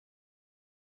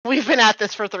 We've been at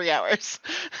this for 3 hours.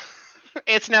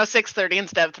 It's now 6:30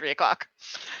 instead of 3:00.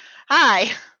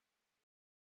 Hi.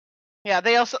 Yeah,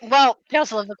 they also live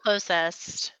the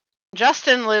closest.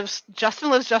 Justin lives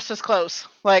just as close.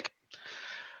 Like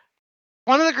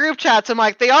one of the group chats, I'm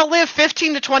like, they all live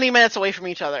 15 to 20 minutes away from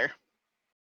each other.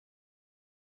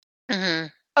 Mm-hmm.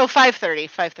 Oh, 5:30.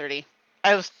 5:30.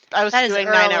 I was doing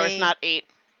 9 hours, not 8.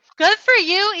 Good for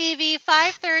you, Evie.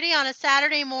 5:30 on a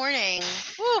Saturday morning.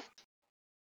 Woo.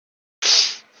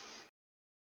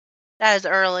 That is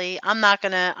early.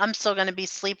 I'm still gonna be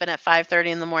sleeping at 5:30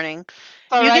 in the morning.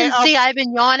 All you right, can see I've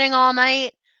been yawning all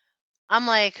night. I'm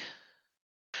like,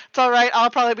 it's all right. I'll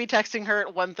probably be texting her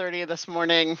at 1:30 this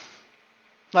morning,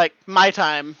 like my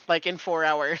time, like in 4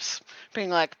 hours, being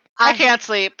like, I can't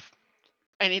sleep.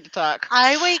 I need to talk.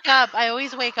 I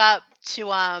always wake up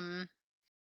to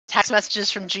text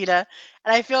messages from Gina,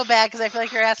 and I feel bad because I feel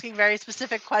like you're asking very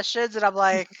specific questions, and I'm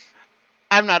like,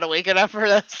 I'm not awake enough for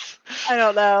this. I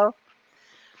don't know.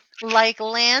 Like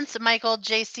Lance, Michael,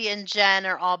 JC, and Jen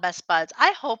are all best buds.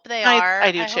 I hope they are.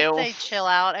 I do too. I hope they chill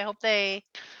out. I hope they.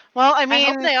 Well, I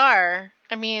hope they are.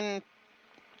 I mean,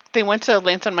 they went to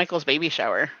Lance and Michael's baby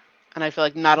shower, and I feel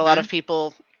like not a lot of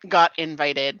people got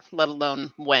invited, let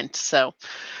alone went. So,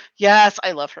 yes,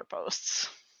 I love her posts.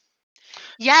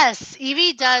 Yes,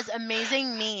 Evie does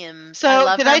amazing memes. So I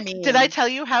love her memes. Did I tell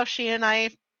you how she and I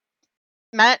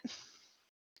met?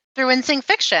 Through NSYNC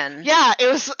Fiction. Yeah,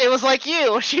 it was like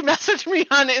you. She messaged me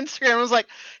on Instagram and was like,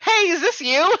 "Hey, is this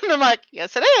you?" And I'm like,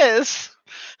 "Yes, it is."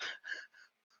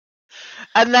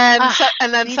 And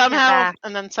then somehow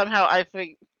I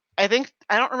think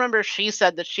I don't remember if she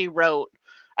said that she wrote.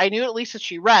 I knew at least that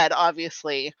she read,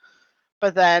 obviously,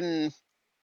 but then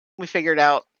we figured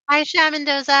out. Hi,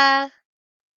 Shamandoza.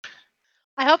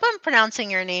 I hope I'm pronouncing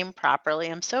your name properly.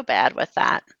 I'm so bad with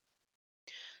that.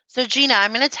 So, Gina,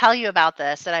 I'm going to tell you about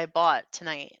this that I bought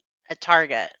tonight at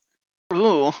Target.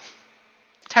 Ooh.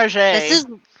 Target. This is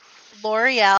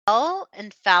L'Oreal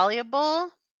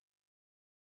Infallible.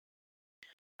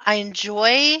 I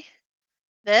enjoy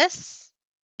this.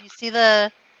 You see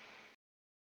the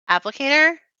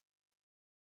applicator?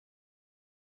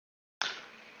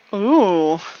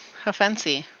 Ooh, how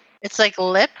fancy. It's like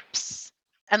lips.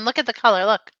 And look at the color.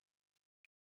 Look.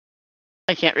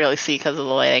 I can't really see because of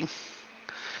the lighting.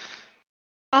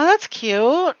 Oh, that's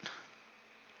cute.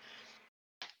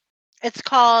 It's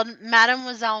called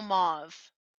Mademoiselle Mauve.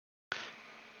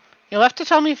 You'll have to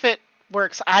tell me if it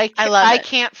works. I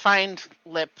can't find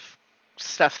lip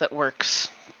stuff that works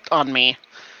on me.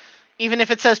 Even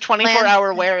if it says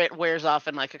 24-hour wear, it wears off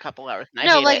in like a couple hours.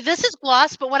 This is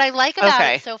gloss, but what I like about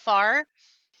it so far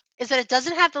is that it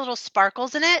doesn't have the little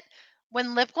sparkles in it.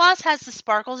 When lip gloss has the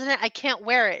sparkles in it, I can't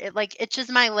wear it. It like itches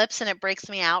my lips and it breaks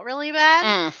me out really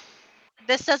bad.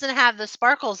 This doesn't have the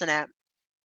sparkles in it.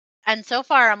 And so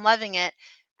far I'm loving it.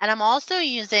 And I'm also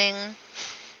using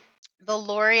the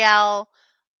L'Oreal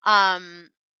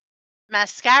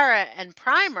mascara and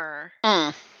primer,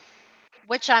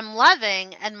 which I'm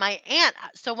loving. And my aunt,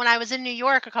 so when I was in New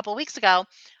York a couple of weeks ago,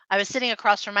 I was sitting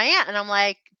across from my aunt and I'm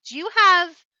like, do you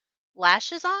have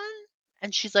lashes on?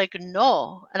 And she's like,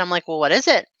 no. And I'm like, well, what is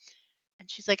it? And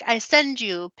she's like, I send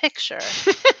you a picture.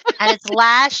 And it's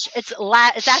Lash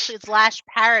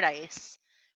Paradise.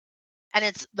 And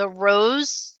it's the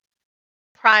rose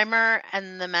primer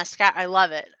and the mascara. I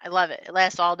love it. It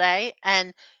lasts all day.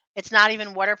 And it's not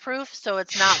even waterproof, so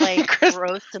it's not like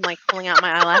gross and like pulling out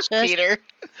my eyelashes. Peter.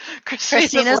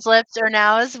 Christina's lips are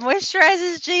now as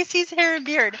moisturized as JC's hair and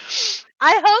beard.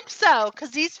 I hope so,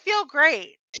 because these feel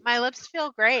great. My lips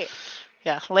feel great.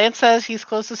 Yeah, Lance says he's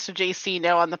closest to JC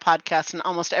now on the podcast, and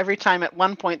almost every time at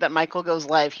one point that Michael goes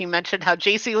live, he mentioned how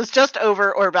JC was just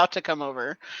over or about to come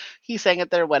over. He sang at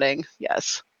their wedding.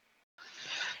 Yes.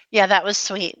 Yeah, that was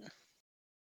sweet.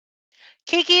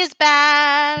 Kiki is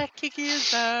back. Kiki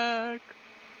is back.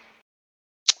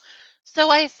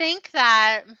 So I think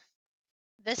that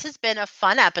this has been a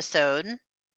fun episode.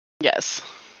 Yes.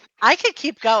 I could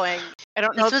keep going. I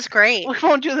don't know. This was great. We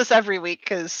won't do this every week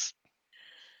because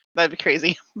that'd be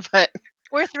crazy. But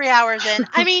we're 3 hours in.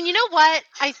 I mean, you know what?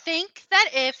 I think that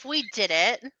if we did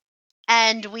it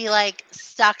and we like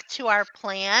stuck to our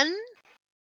plan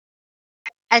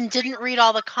and didn't read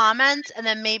all the comments and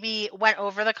then maybe went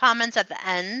over the comments at the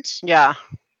end. Yeah.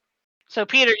 So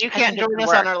Peter, you can't join us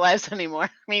on our lives anymore.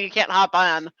 I mean, you can't hop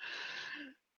on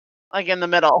like in the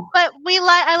middle. But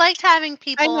I liked having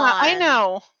people on. I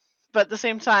know. But at the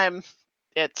same time,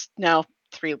 it's now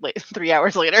 3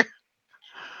 hours later.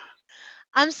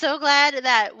 I'm so glad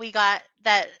that we got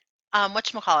that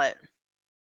whatchamacallit.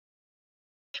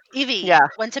 Evie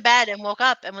went to bed and woke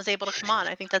up and was able to come on.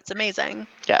 I think that's amazing.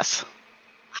 Yes.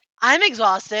 I'm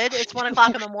exhausted. It's 1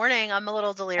 o'clock in the morning. I'm a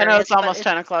little delirious. I know it's almost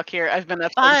 10 o'clock here. I've been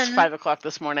up since 5 o'clock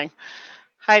this morning.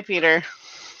 Hi, Peter.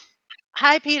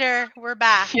 Hi, Peter. We're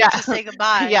back. Yeah. To say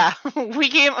goodbye. Yeah. We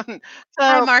came. So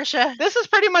hi, Marcia. This is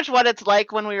pretty much what it's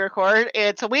like when we record.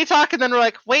 It's we talk and then we're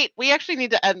like, wait, we actually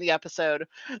need to end the episode.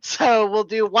 So we'll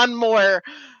do one more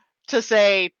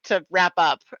to wrap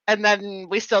up. And then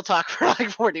we still talk for like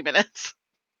 40 minutes.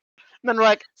 And then we're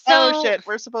like, oh shit,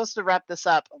 we're supposed to wrap this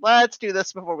up. Let's do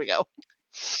this before we go.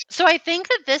 So I think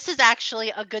that this is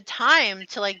actually a good time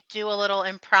to like do a little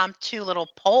impromptu little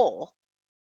poll.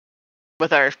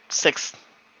 With our 6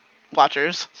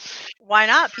 watchers. Why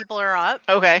not? People are up.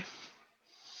 Okay.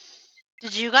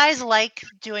 Did you guys like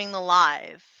doing the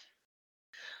live?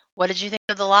 What did you think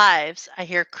of the lives? I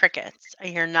hear crickets. I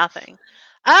hear nothing.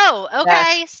 Oh,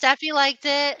 okay. Yes. Steffi liked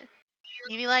it.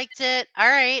 Evie liked it. All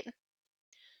right.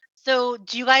 So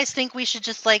do you guys think we should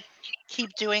just like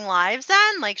keep doing lives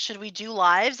then? Like, should we do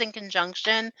lives in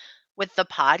conjunction with the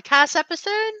podcast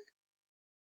episode?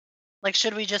 Like,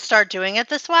 should we just start doing it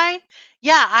this way?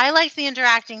 Yeah, I like the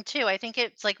interacting too. I think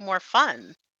it's like more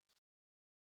fun.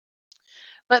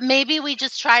 But maybe we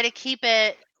just try to keep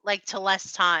it like to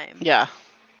less time. Yeah.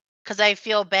 Because I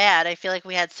feel bad. I feel like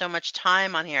we had so much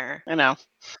time on here. I know.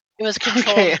 It was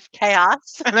controlled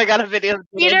chaos. And I got a video of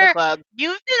Peter, in the club.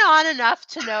 You've been on enough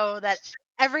to know that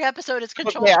every episode is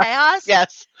controlled chaos.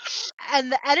 Yes.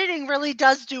 And the editing really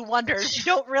does do wonders. You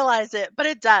don't realize it, but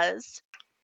it does.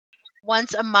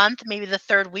 Once a month, maybe the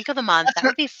 3rd week of the month. That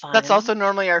would be fun. That's also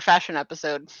normally our fashion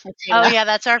episode. Oh yeah,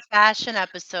 that's our fashion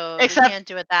episode. We can't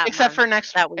do it except for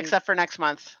next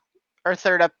month. Our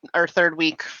third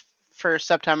week for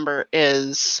September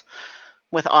is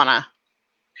with Anna.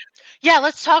 Yeah,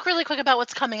 let's talk really quick about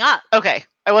what's coming up. Okay.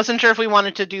 I wasn't sure if we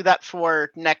wanted to do that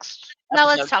for next episode. No,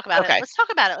 let's talk about it. Let's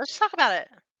talk about it.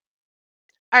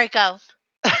 All right, go.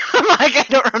 Like, I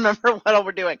don't remember what all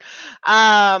we're doing.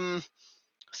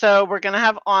 So we're going to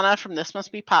have Anna from This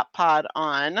Must Be Pop Pod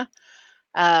on.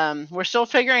 We're still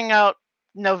figuring out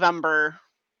November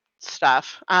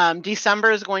stuff.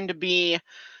 December is going to be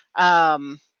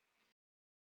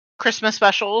Christmas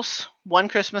specials, 1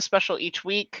 Christmas special each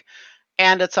week.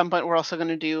 And at some point, we're also going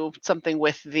to do something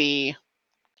with the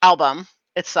album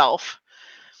itself.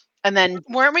 And then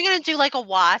weren't we going to do like a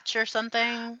watch or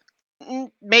something?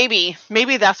 Maybe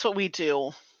that's what we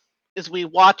do. Is we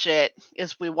watch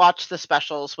the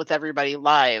specials with everybody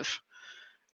live,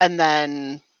 and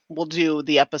then we'll do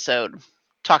the episode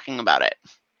talking about it.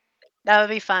 That would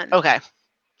be fun. Okay.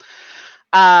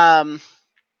 And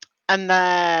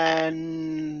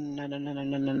then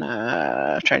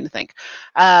trying to think.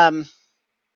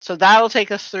 So that'll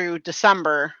take us through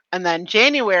December, and then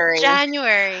January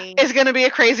is going to be a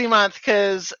crazy month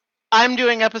because I'm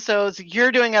doing episodes,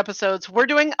 you're doing episodes. We're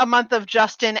doing a month of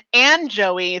Justin and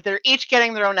Joey. They're each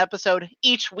getting their own episode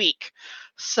each week.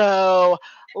 So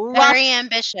very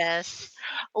ambitious.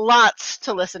 Lots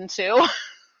to listen to.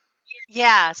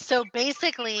 Yeah. So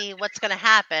basically what's going to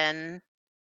happen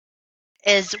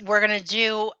is we're going to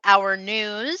do our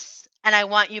news and I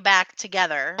Want You Back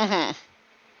together. Mm-hmm.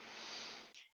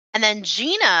 And then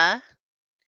Gina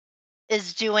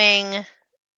is doing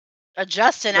a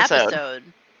Justin episode.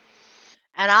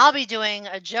 And I'll be doing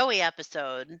a Joey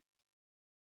episode.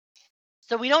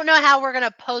 So we don't know how we're going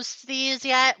to post these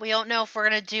yet. We don't know if we're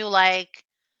going to do like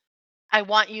I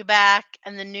Want You Back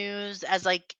and the news as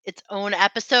like its own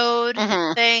episode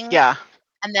thing. Yeah.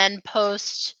 And then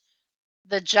post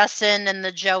the Justin and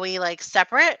the Joey like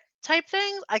separate type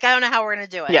thing. Like I don't know how we're going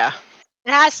to do it. Yeah.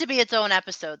 It has to be its own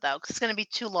episode though, because it's going to be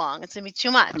too long. It's going to be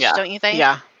too much, Yeah. don't you think?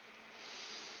 Yeah.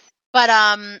 But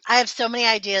I have so many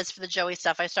ideas for the Joey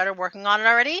stuff. I started working on it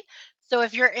already. So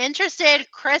if you're interested,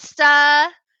 Krista,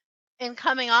 in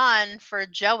coming on for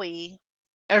Joey,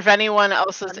 Or if anyone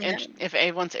else is Let me know. if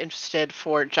anyone's interested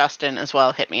for Justin as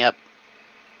well, hit me up.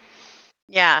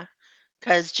 yeah,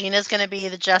 because Gina's going to be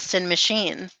the Justin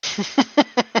machine.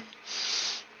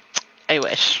 I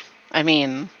wish. I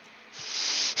mean,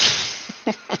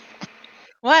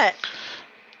 What?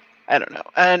 I don't know.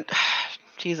 And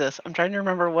Jesus, I'm trying to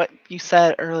remember what you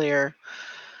said earlier.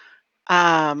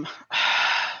 Damn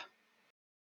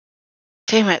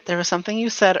it, there was something you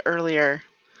said earlier.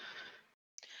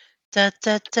 Oh,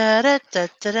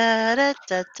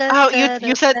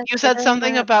 you said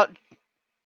something about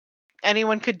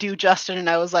anyone could do Justin, and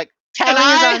I was like, Kelly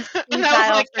can is I? on speed And I was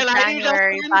dial like, for can I do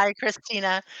January Justin? by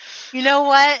Christina. You know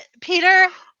what, Peter?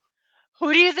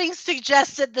 Who do you think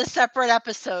suggested the separate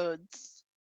episodes?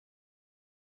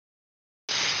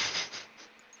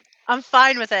 I'm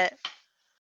fine with it.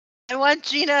 I want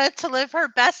Gina to live her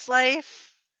best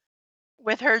life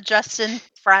with her Justin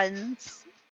friends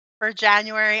for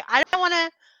January. I don't want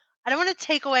to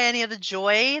take away any of the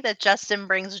joy that Justin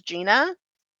brings Gina.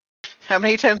 How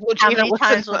many times will How Gina many listen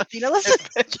times to will us? Gina listen?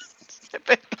 Sip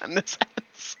it on this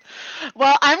house.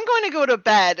 Well, I'm going to go to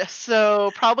bed,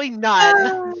 so probably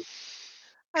none.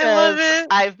 I love it.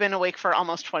 I've been awake for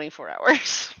almost 24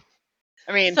 hours.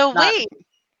 I mean, So wait.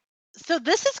 So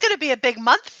this is going to be a big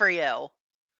month for you.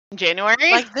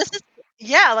 January? Like this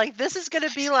is going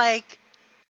to be like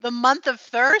the month of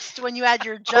thirst when you had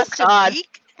your Justin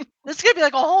week. This is going to be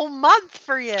like a whole month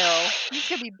for you. This is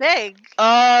going to be big.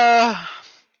 Oh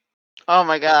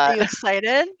my God. Are you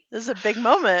excited? This is a big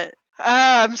moment.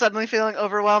 I'm suddenly feeling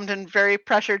overwhelmed and very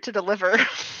pressured to deliver.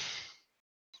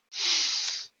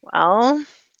 Well,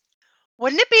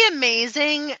 wouldn't it be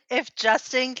amazing if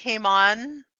Justin came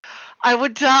on? I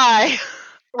would die.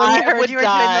 When he heard you were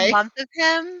doing the month of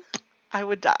him? I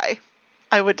would die.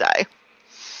 I would die.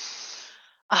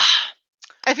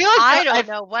 I feel like I don't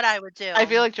know what I would do. I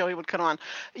feel like Joey would come on.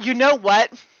 You know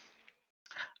what?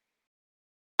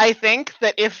 I think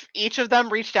that if each of them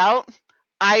reached out,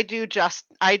 I do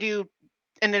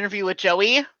an interview with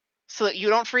Joey so that you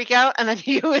don't freak out, and then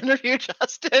you interview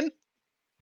Justin.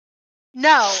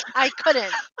 No, I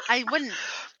couldn't. I wouldn't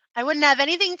have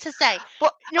anything to say.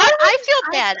 Well, you know what? I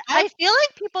feel bad. I feel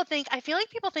like people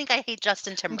think I hate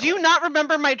Justin Timberlake. Do you not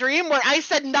remember my dream where I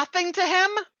said nothing to him?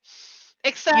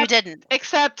 Except you didn't.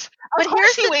 Except, but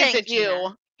here's the thing, at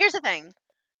you. Here's the thing.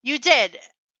 You did.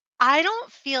 I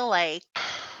don't feel like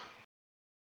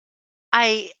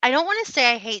I don't want to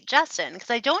say I hate Justin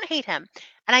because I don't hate him.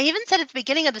 And I even said at the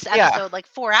beginning of this episode, like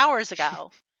 4 hours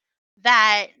ago,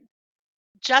 that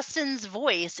Justin's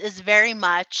voice is very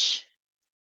much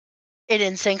in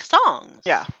NSYNC songs.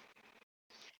 Yeah.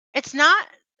 It's not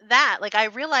that. Like, I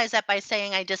realize that by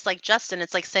saying I dislike Justin,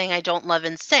 it's like saying I don't love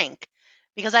NSYNC.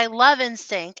 Because I love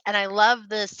NSYNC and I love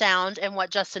the sound and what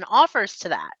Justin offers to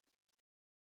that.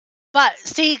 But,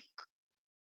 see,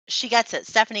 she gets it.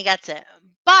 Stephanie gets it.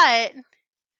 But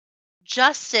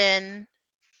Justin,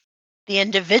 the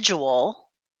individual,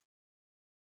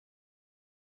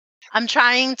 I'm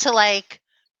trying to, like,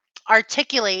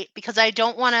 articulate because I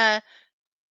don't want to,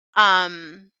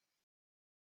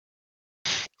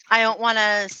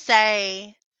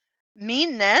 say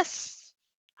meanness.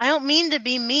 I don't mean to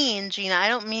be mean, Gina. I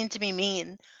don't mean to be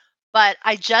mean. But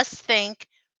I just think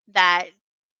that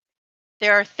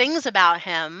there are things about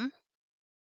him,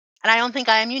 and I don't think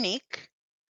I am unique,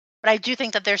 but I do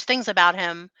think that there's things about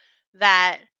him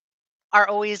that are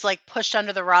always, like, pushed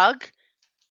under the rug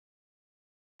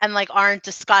and, like, aren't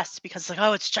discussed because, like,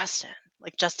 oh, it's Justin.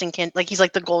 Like, Justin can't, like, he's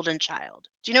like the golden child.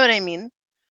 Do you know what I mean?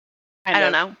 I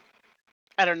don't know.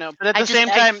 I don't know. But at the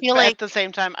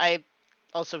same time, I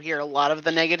also hear a lot of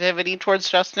the negativity towards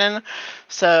Justin.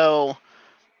 So,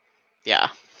 yeah.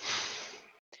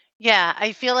 Yeah,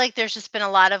 I feel like there's just been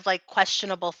a lot of, like,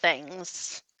 questionable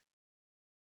things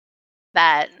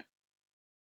that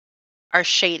are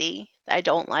shady that I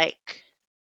don't like.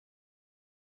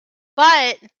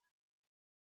 But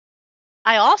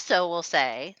I also will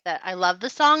say that I love the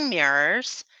song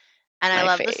Mirrors, And I My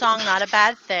love the fave. song Not a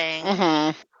Bad Thing.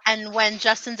 Mm-hmm. And when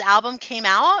Justin's album came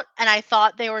out, and I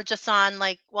thought they were just on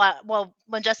like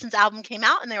when Justin's album came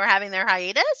out and they were having their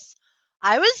hiatus,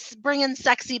 I was bringing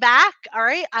sexy back. All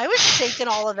right, I was shaking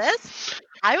all of this.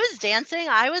 I was dancing.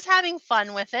 I was having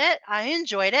fun with it. I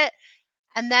enjoyed it.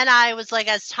 And then I was like,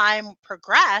 as time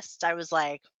progressed, I was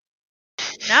like,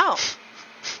 no.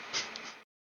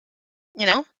 You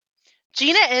know,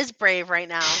 Gina is brave right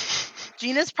now.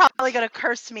 Gina's probably going to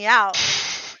curse me out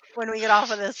when we get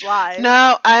off of this live.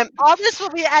 No, All this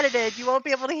will be edited. You won't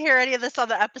be able to hear any of this on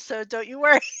the episode. Don't you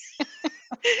worry.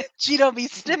 Gina will be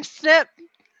snip, snip.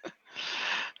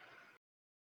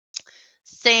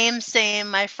 Same.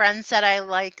 My friend said I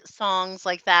like songs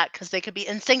like that because they could be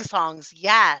NSYNC songs.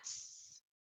 Yes.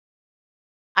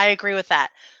 I agree with that.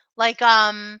 Like,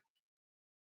 that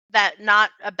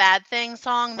Not a Bad Thing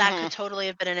song, that could totally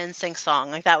have been an NSYNC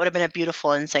song. Like, that would have been a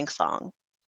beautiful NSYNC song.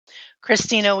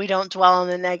 Christina, we don't dwell on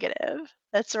the negative.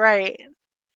 That's right.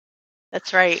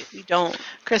 That's right. We don't.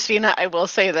 Christina, I will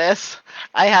say this.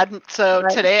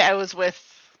 Today I was with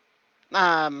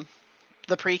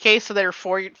the pre-K, so they're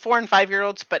 4 and 5 year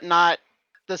olds, but not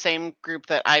the same group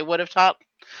that I would have taught.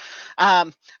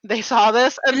 They saw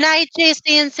this. Good night,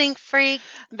 JC and Sync Freak.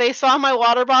 They saw my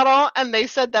water bottle and they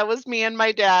said that was me and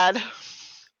my dad.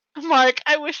 I'm like,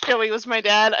 I wish Joey was my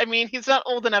dad. I mean, he's not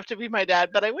old enough to be my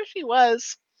dad, but I wish he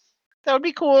was. That would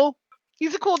be cool.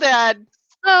 He's a cool dad.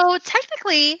 So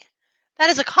technically,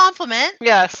 that is a compliment.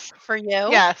 Yes. For you.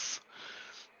 Yes.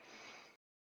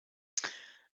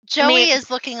 Joey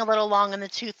is looking a little long in the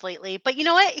tooth lately, but you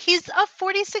know what? He's a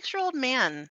 46-year-old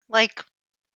man. Like,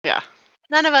 yeah.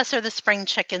 None of us are the spring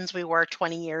chickens we were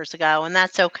 20 years ago, and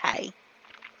that's okay.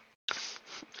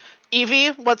 Evie,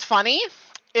 what's funny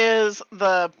is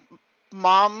the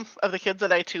mom of the kids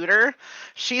that I tutor,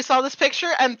 she saw this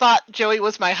picture and thought Joey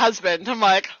was my husband. I'm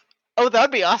like, oh,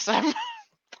 that'd be awesome.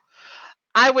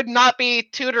 I would not be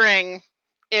tutoring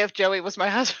if Joey was my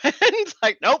husband.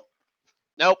 Like, nope.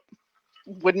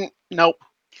 Wouldn't, nope.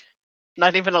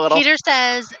 Not even a little. Peter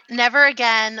says, Never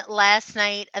Again, Last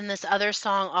Night, and this other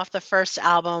song off the first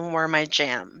album were my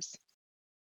jams.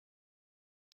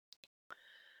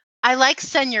 I like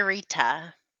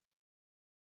Senorita.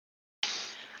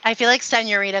 I feel like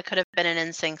Senorita could have been an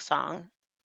NSYNC song.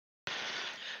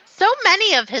 So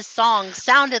many of his songs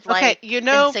sounded like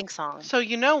NSYNC songs. So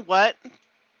you know what?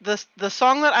 The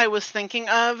song that I was thinking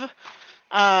of,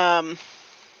 I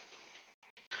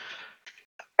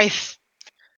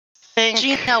think...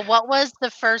 Gina, what was the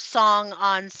first song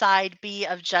on side B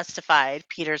of Justified?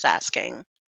 Peter's asking.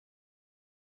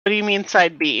 What do you mean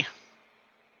side B?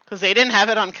 Because they didn't have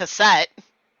it on cassette.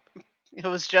 It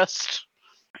was just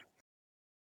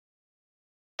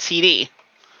CD.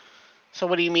 So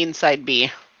what do you mean side B?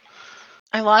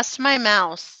 I lost my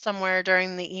mouse somewhere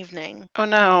during the evening. Oh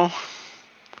no.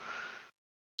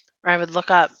 Or I would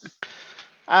look up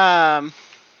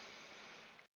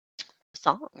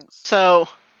songs. So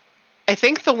I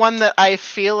think the one that I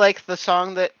feel like the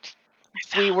song that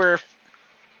we were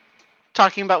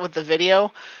talking about with the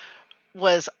video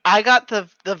was, I got the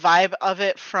vibe of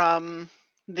it from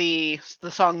the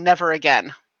song Never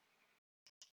Again,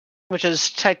 which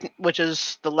is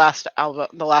the last album,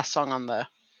 the last song on the...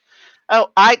 Oh,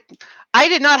 I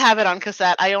did not have it on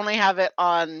cassette. I only have it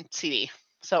on CD.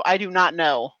 So I do not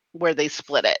know where they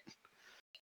split it.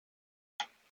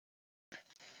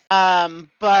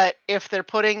 But if they're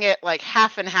putting it like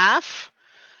half and half,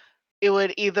 it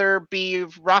would either be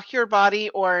Rock Your Body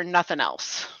or Nothing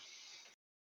Else.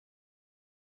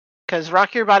 Because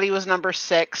Rock Your Body was number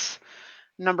 6.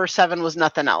 Number 7 was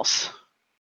Nothing Else.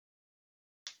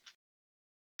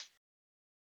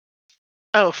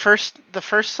 Oh, the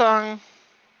first song...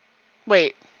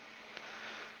 Wait.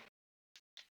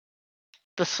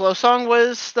 The slow song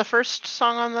was the first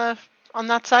song on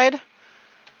that side?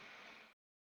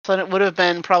 So it would have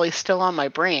been probably Still on My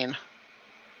Brain.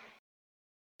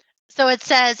 So it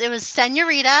says it was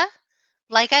Senorita,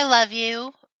 Like I Love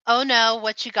You, Oh No,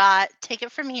 What You Got, Take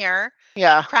It From Here,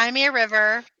 Yeah. Cry Me a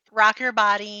River, Rock Your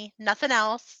Body, Nothing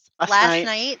Else, Last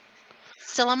Night,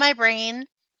 Still on My Brain,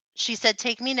 She Said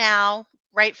Take Me Now,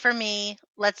 Right For Me,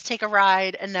 Let's Take a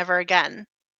Ride, and Never Again.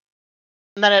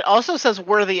 And then it also says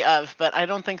Worthy Of, but I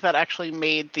don't think that actually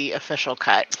made the official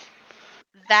cut.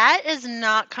 That is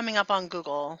not coming up on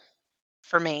Google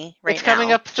for me right now. It's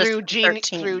coming up through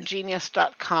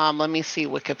genius.com. Let me see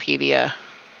Wikipedia.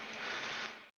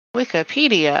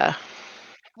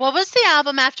 What was the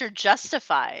album after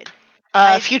Justified?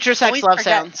 Future Sex Love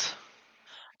Sounds.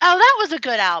 Oh, that was a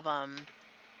good album.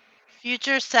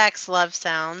 Future Sex Love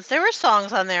Sounds. There were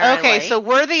songs on there. Okay, I so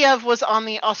Worthy of was on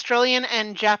the Australian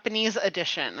and Japanese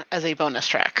edition as a bonus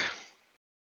track.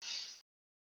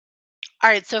 All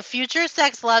right, so Future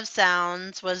Sex Love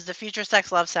Sounds was the Future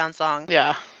Sex Love Sound song.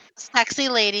 Yeah. Sexy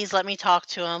Ladies, Let Me Talk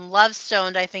to Him. Love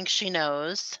Stoned, I Think She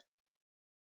Knows.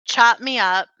 Chop Me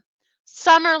Up.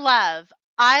 Summer Love.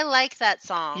 I like that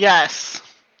song. Yes.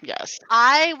 Yes.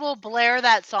 I will blare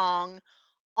that song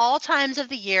all times of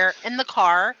the year in the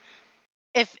car.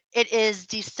 If it is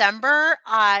December,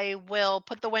 I will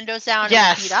put the windows down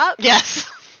and heat up. Yes.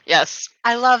 Yes.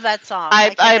 I love that song.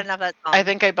 I can't get enough of that song. I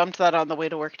think I bumped that on the way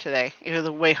to work today. Either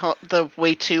the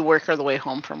way to work or the way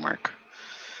home from work.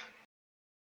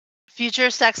 Future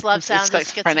Sex Love Sounds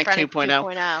is Schizophrenic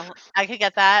 2.0. I could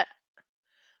get that.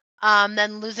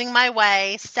 Then Losing My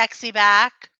Way, Sexy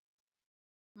Back,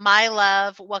 My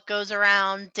Love, What Goes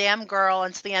Around, Damn Girl,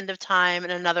 It's the End of Time,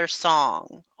 and Another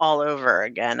Song all over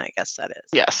again, I guess that is.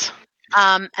 Yes.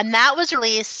 And that was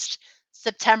released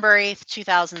September 8th,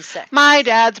 2006. My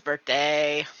dad's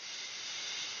birthday.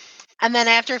 And then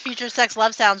after Future Sex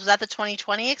Love Sounds, was that the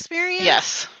 2020 experience?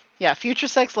 Yes. Yeah, Future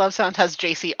Sex Love Sound has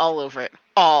JC all over it.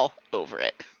 All over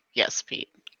it. Yes, Pete.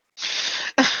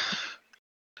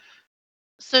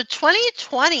 So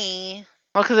 2020...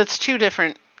 Well, because it's 2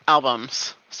 different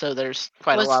albums, so there's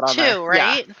quite a lot on there. 2,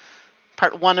 right? Yeah.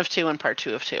 Part 1 of 2 and part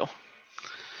 2 of 2.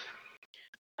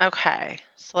 Okay,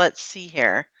 so let's see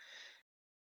here.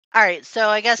 All right, so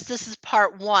I guess this is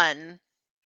part 1.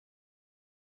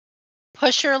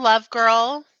 Pusher Love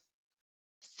Girl,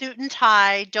 Suit and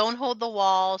Tie, Don't Hold the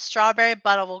Wall, Strawberry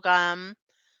Bubblegum,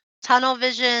 Tunnel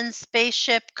Vision,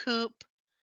 Spaceship Coupe,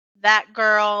 That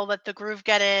Girl, Let the Groove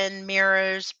Get In,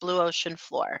 Mirrors, Blue Ocean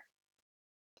Floor.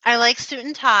 I like Suit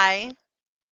and Tie.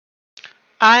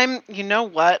 You know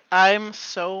what? I'm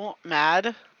so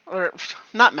mad, or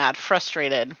not mad,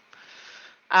 frustrated.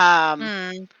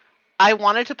 I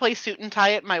wanted to play Suit and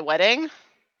Tie at my wedding,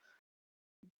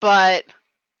 but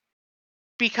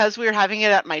because we were having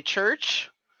it at my church,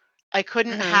 I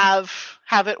couldn't have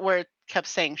it where it kept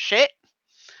saying shit,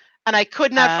 and I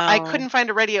couldn't find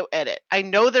a radio edit. I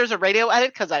know there's a radio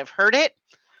edit because I've heard it,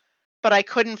 but I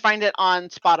couldn't find it on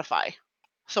Spotify,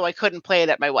 so I couldn't play it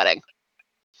at my wedding.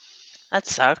 That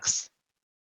sucks.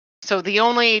 So the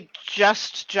only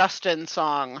Just Justin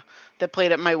song that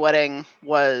played at my wedding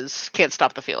was Can't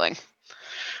Stop the Feeling.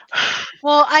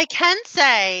 Well, I can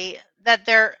say that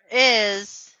there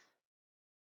is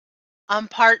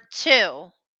part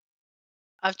 2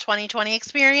 of 2020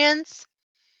 experience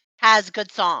has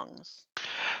good songs.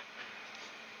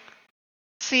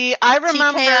 See, I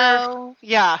remember. TKO,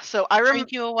 yeah, so I remember.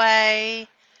 Drink You Away,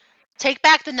 Take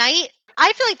Back the Night.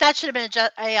 I feel like that should have been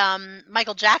a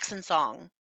Michael Jackson song.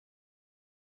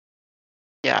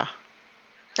 Yeah.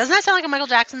 Doesn't that sound like a Michael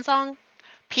Jackson song?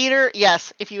 Peter,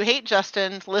 yes. If you hate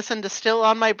Justin, listen to Still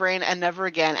on My Brain and Never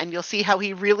Again, and you'll see how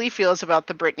he really feels about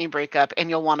the Britney breakup, and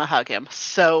you'll want to hug him.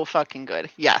 So fucking good.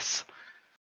 Yes.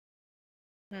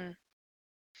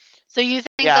 So you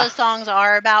think those songs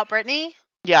are about Britney?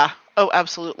 Yeah. Oh,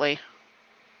 absolutely.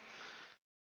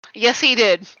 Yes, he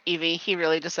did, Evie. He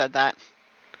really just said that.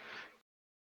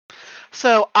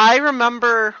 So I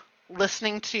remember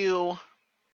listening to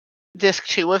disc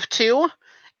 2 of 2,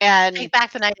 and Take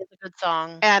Back the Night is a good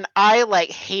song. And I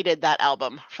hated that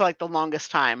album for the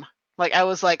longest time. I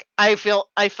was I felt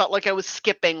like I was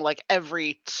skipping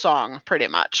every song pretty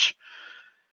much.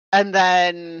 And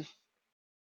then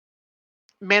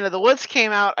Man of the Woods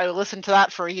came out. I listened to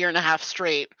that for a year and a half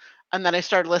straight, and then I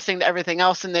started listening to everything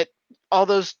else, and all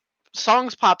those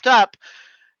songs popped up,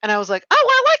 and I was like, oh,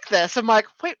 I like this. I'm like,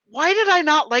 wait, why did I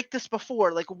not like this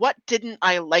before? What didn't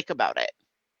I like about it?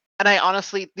 And I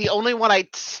honestly, the only one I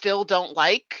still don't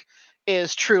like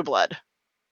is True Blood.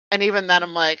 And even then,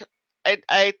 I'm like,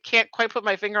 I can't quite put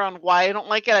my finger on why I don't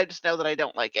like it. I just know that I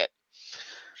don't like it.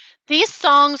 These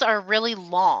songs are really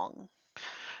long.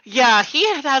 Yeah, he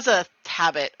has a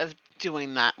habit of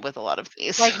doing that with a lot of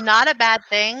these. Not a Bad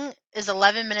Thing is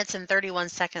 11 minutes and 31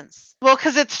 seconds. Well,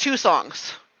 because it's 2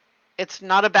 songs. It's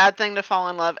Not a Bad Thing to Fall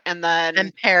in Love, and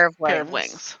then Pair of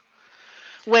Wings.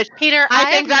 Which Peter,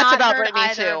 I think that's about heard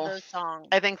Britney too. Of those songs.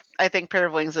 I think Pair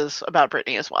of Wings is about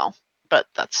Britney as well, but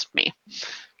that's me.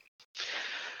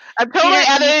 I'm totally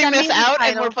editing this out,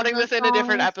 and we're putting this in a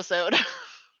different episode.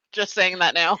 Just saying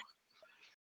that now.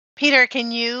 Peter,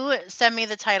 can you send me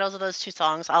the titles of those 2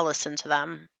 songs? I'll listen to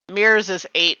them. Mirrors is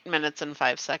 8 minutes and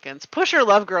 5 seconds. Pusher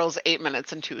Love Girl is 8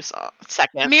 minutes and 2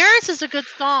 seconds. Mirrors is a good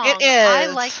song. It is. I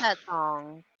like that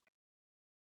song.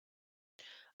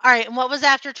 All right, and what was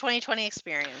after 2020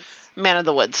 experience? Man of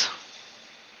the Woods.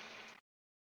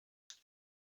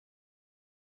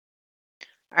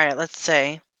 All right, let's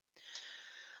see.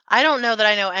 I don't know that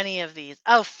I know any of these.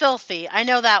 Oh, Filthy. I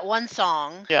know that one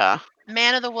song. Yeah.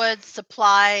 Man of the Woods,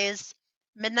 Supplies,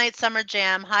 Midnight Summer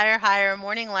Jam, Higher, Higher,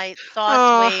 Morning Light, Thoughts,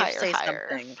 Oh, Wave, higher, Say higher.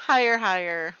 Something. Higher,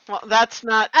 higher. Well, that's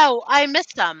not... Oh, I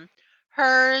missed some.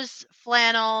 Hers,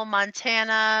 Flannel,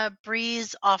 Montana,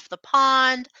 Breeze Off the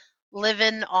Pond,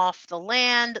 Livin' Off the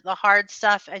Land, The Hard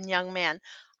Stuff, and Young Man.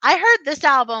 I heard this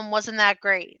album wasn't that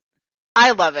great.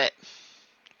 I love it.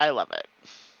 I love it.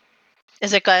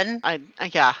 Is it good?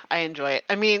 Yeah, I enjoy it.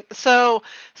 I mean, so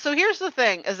here's the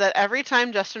thing, is that every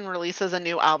time Justin releases a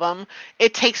new album,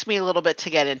 it takes me a little bit to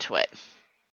get into it.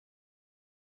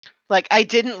 Like, I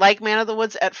didn't like Man of the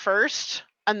Woods at first,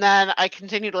 and then I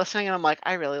continued listening, and I'm like,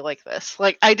 I really like this.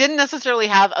 Like, I didn't necessarily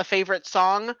have a favorite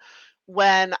song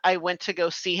when I went to go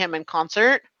see him in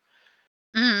concert.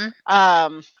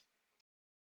 Mm-hmm.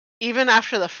 Even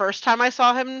after the first time I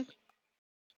saw him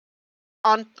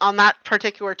on that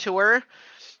particular tour,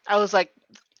 I was like,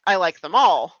 I like them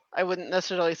all. I wouldn't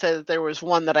necessarily say that there was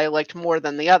one that I liked more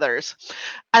than the others.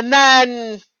 And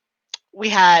then we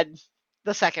had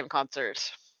the second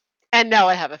concert, and now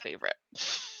I have a favorite.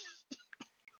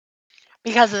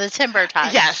 Because of the timber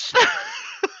touch. Yes.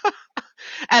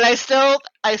 And I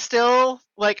still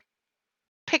like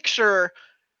picture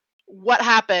what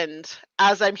happened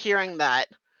as I'm hearing that,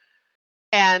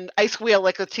 and I squeal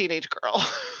like a teenage girl.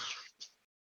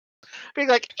 Being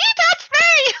like, he touched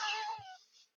me!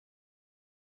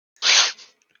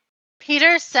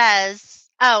 Peter says,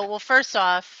 oh, well, first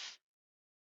off,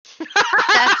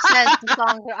 Steph says the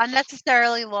songs are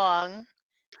unnecessarily long.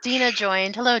 Dina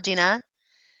joined. Hello, Dina.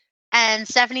 And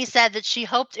Stephanie said that she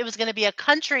hoped it was going to be a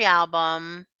country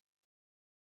album.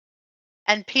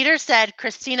 And Peter said,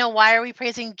 Christina, why are we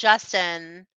praising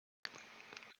Justin?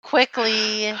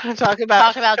 Quickly talk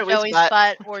about Joey's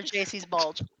butt or JC's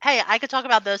bulge. Hey, I could talk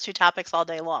about those two topics all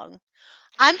day long.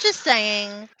 I'm just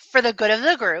saying, for the good of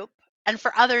the group, and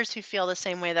for others who feel the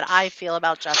same way that I feel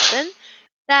about Justin,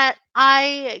 that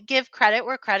I give credit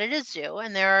where credit is due.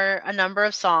 And there are a number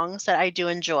of songs that I do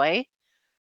enjoy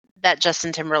that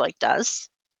Justin Timberlake does.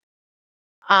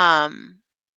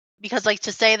 Because like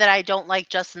to say that I don't like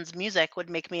Justin's music would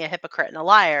make me a hypocrite and a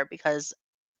liar, because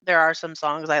there are some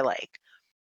songs I like.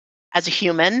 As a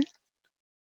human,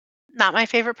 not my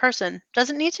favorite person.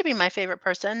 Doesn't need to be my favorite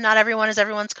person. Not everyone is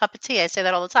everyone's cup of tea. I say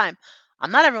that all the time. I'm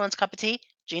not everyone's cup of tea.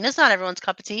 Gina's not everyone's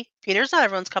cup of tea. Peter's not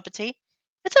everyone's cup of tea.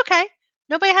 It's okay.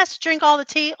 Nobody has to drink all the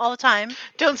tea all the time.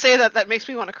 Don't say that. That makes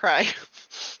me want to cry.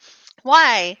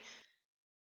 Why?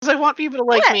 Because I want people to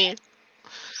like me.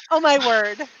 Oh, my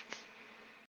word.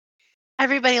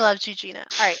 Everybody loves you, Gina.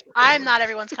 All right. I'm not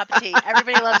everyone's cup of tea.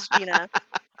 Everybody loves Gina.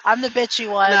 I'm the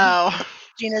bitchy one. No.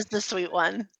 Gina's the sweet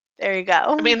one. There you go.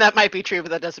 I mean, that might be true, but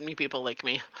that doesn't mean people like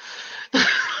me.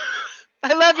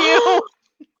 I love you.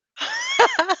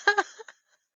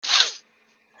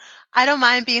 I don't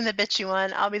mind being the bitchy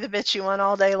one. I'll be the bitchy one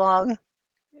all day long.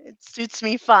 It suits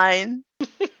me fine.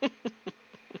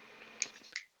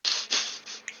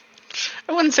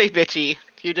 I wouldn't say bitchy.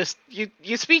 You just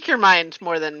you speak your mind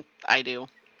more than I do.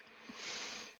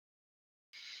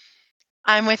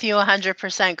 I'm with you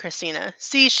 100%, Christina.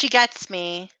 See, she gets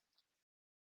me.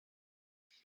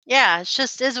 Yeah, it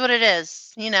just is what it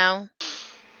is, you know.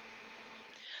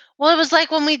 Well, it was like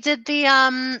when we did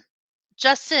the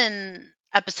Justin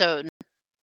episode.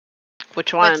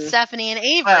 Which one? With Stephanie and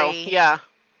Avery. Oh, yeah.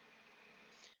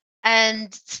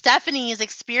 And Stephanie's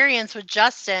experience with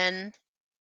Justin,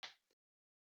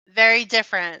 very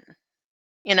different,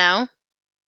 you know,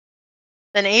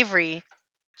 than Avery.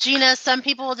 Gina, some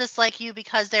people will dislike you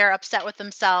because they're upset with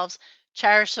themselves.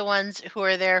 Cherish the ones who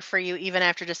are there for you even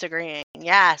after disagreeing.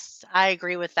 Yes, I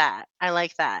agree with that. I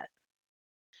like that.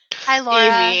 Hi,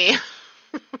 Laura. Amy.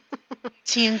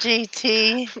 Team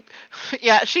JT.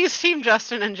 Yeah, she's Team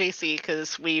Justin and JC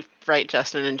because we write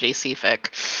Justin and JC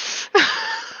fic.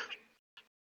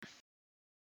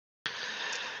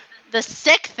 The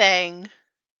sick thing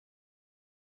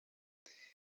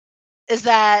is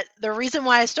that the reason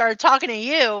why I started talking to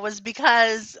you was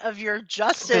because of your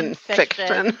Justin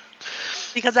fiction.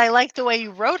 Because I liked the way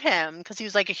you wrote him, because he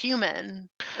was like a human,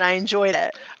 and I enjoyed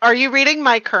it. Are you reading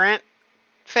my current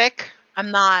fic?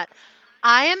 I'm not.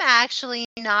 I am actually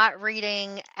not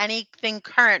reading anything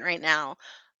current right now.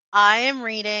 I am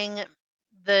reading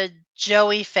the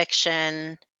Joey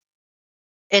fiction.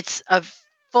 It's a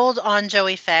full-on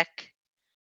Joey fic,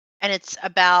 and it's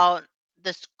about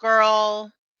this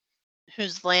girl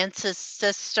who's Lance's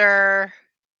sister,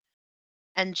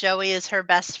 and Joey is her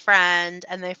best friend,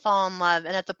 and they fall in love.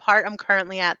 And at the part I'm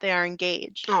currently at, they are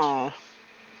engaged. Oh.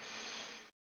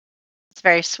 It's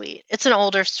very sweet. It's an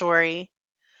older story.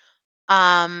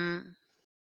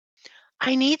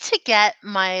 I need to get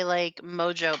my like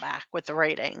mojo back with the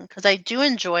writing because I do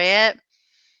enjoy it.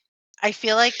 I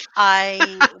feel like I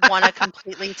want to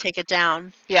completely take it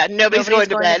down. Yeah, nobody's going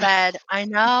to bed. I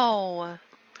know.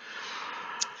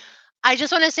 I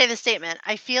just want to say the statement.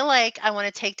 I feel like I want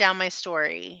to take down my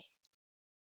story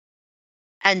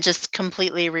and just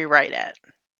completely rewrite it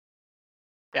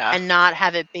Yeah. and not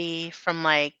have it be from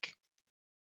like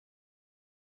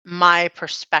my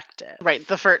perspective. Right,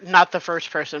 not the first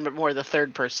person, but more the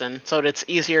third person. So it's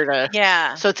easier to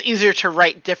Yeah. So it's easier to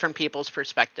write different people's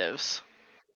perspectives.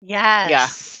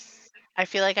 Yes. I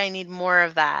feel like I need more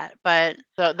of that, but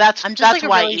So that's I'm just like a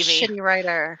why really Evie. shitty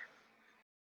writer.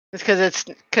 It's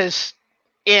because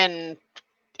in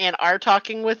our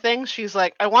talking with things, she's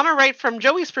like, I want to write from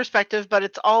Joey's perspective, but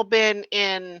it's all been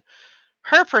in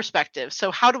her perspective.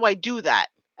 So how do I do that?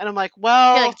 And I'm like,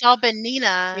 well, Yeah, like it's all been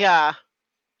Nina. Yeah.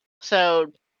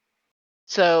 So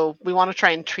we want to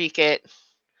try and tweak it.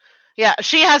 Yeah,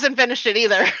 she hasn't finished it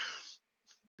either.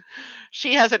 So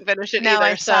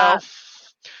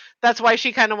that's why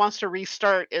she kind of wants to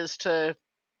restart, is to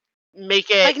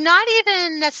make it like not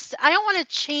even I don't want to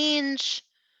change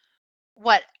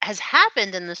what has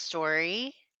happened in the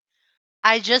story.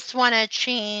 I just want to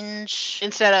change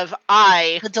instead of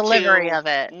I the delivery to of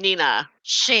it. Nina.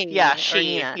 She. Yeah, or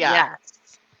she. Nina. Yeah.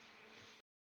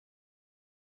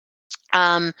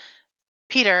 Yes.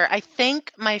 Peter, I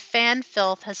think my fan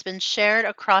filth has been shared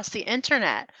across the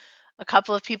internet. A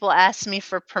couple of people asked me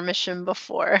for permission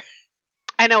before.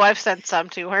 I know, I've sent some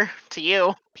to her, to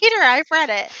you. Peter, I've read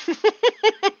it.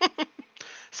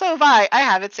 So have I. I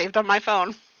have it saved on my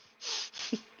phone.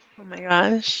 Oh my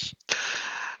gosh.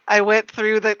 I went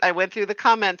through the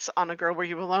comments on a Girl Were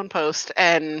You Alone post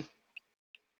and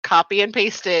copy and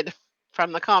pasted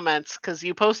from the comments, because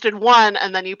you posted one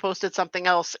and then you posted something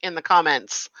else in the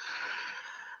comments.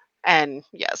 And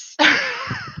yes.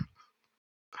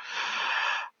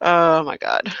 Oh my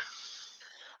god.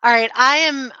 All right, I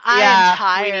am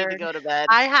tired. We need to go to bed.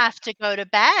 I have to go to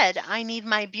bed. I need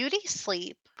my beauty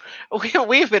sleep.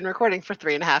 We've been recording for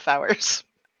 3.5 hours.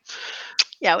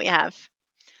 Yeah, we have.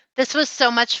 This was so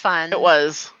much fun. It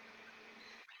was.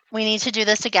 We need to do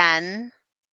this again.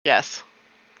 Yes.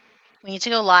 We need to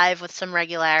go live with some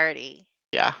regularity.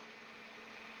 Yeah.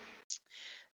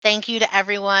 Thank you to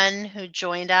everyone who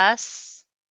joined us.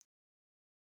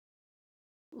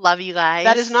 Love you guys.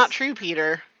 That is not true,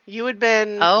 Peter. You had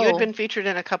been featured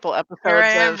in a couple episodes. Here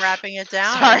I am wrapping it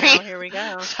down. Sorry. Now, here we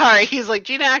go. Sorry. He's like,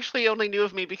 Gina actually only knew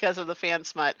of me because of the fan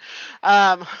smut.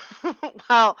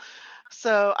 Well,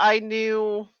 so I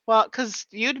knew, because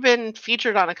you'd been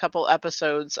featured on a couple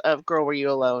episodes of Girl Were You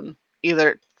Alone,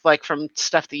 either like from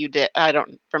stuff that you did. I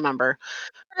don't remember.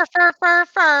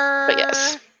 But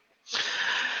yes.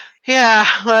 Yeah,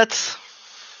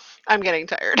 I'm getting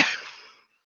tired.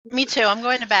 Me too. I'm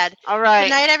going to bed. All right.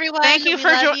 Good night, everyone. Thank you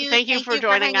for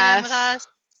joining us. With us.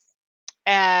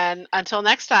 And until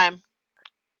next time.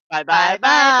 Bye. Bye.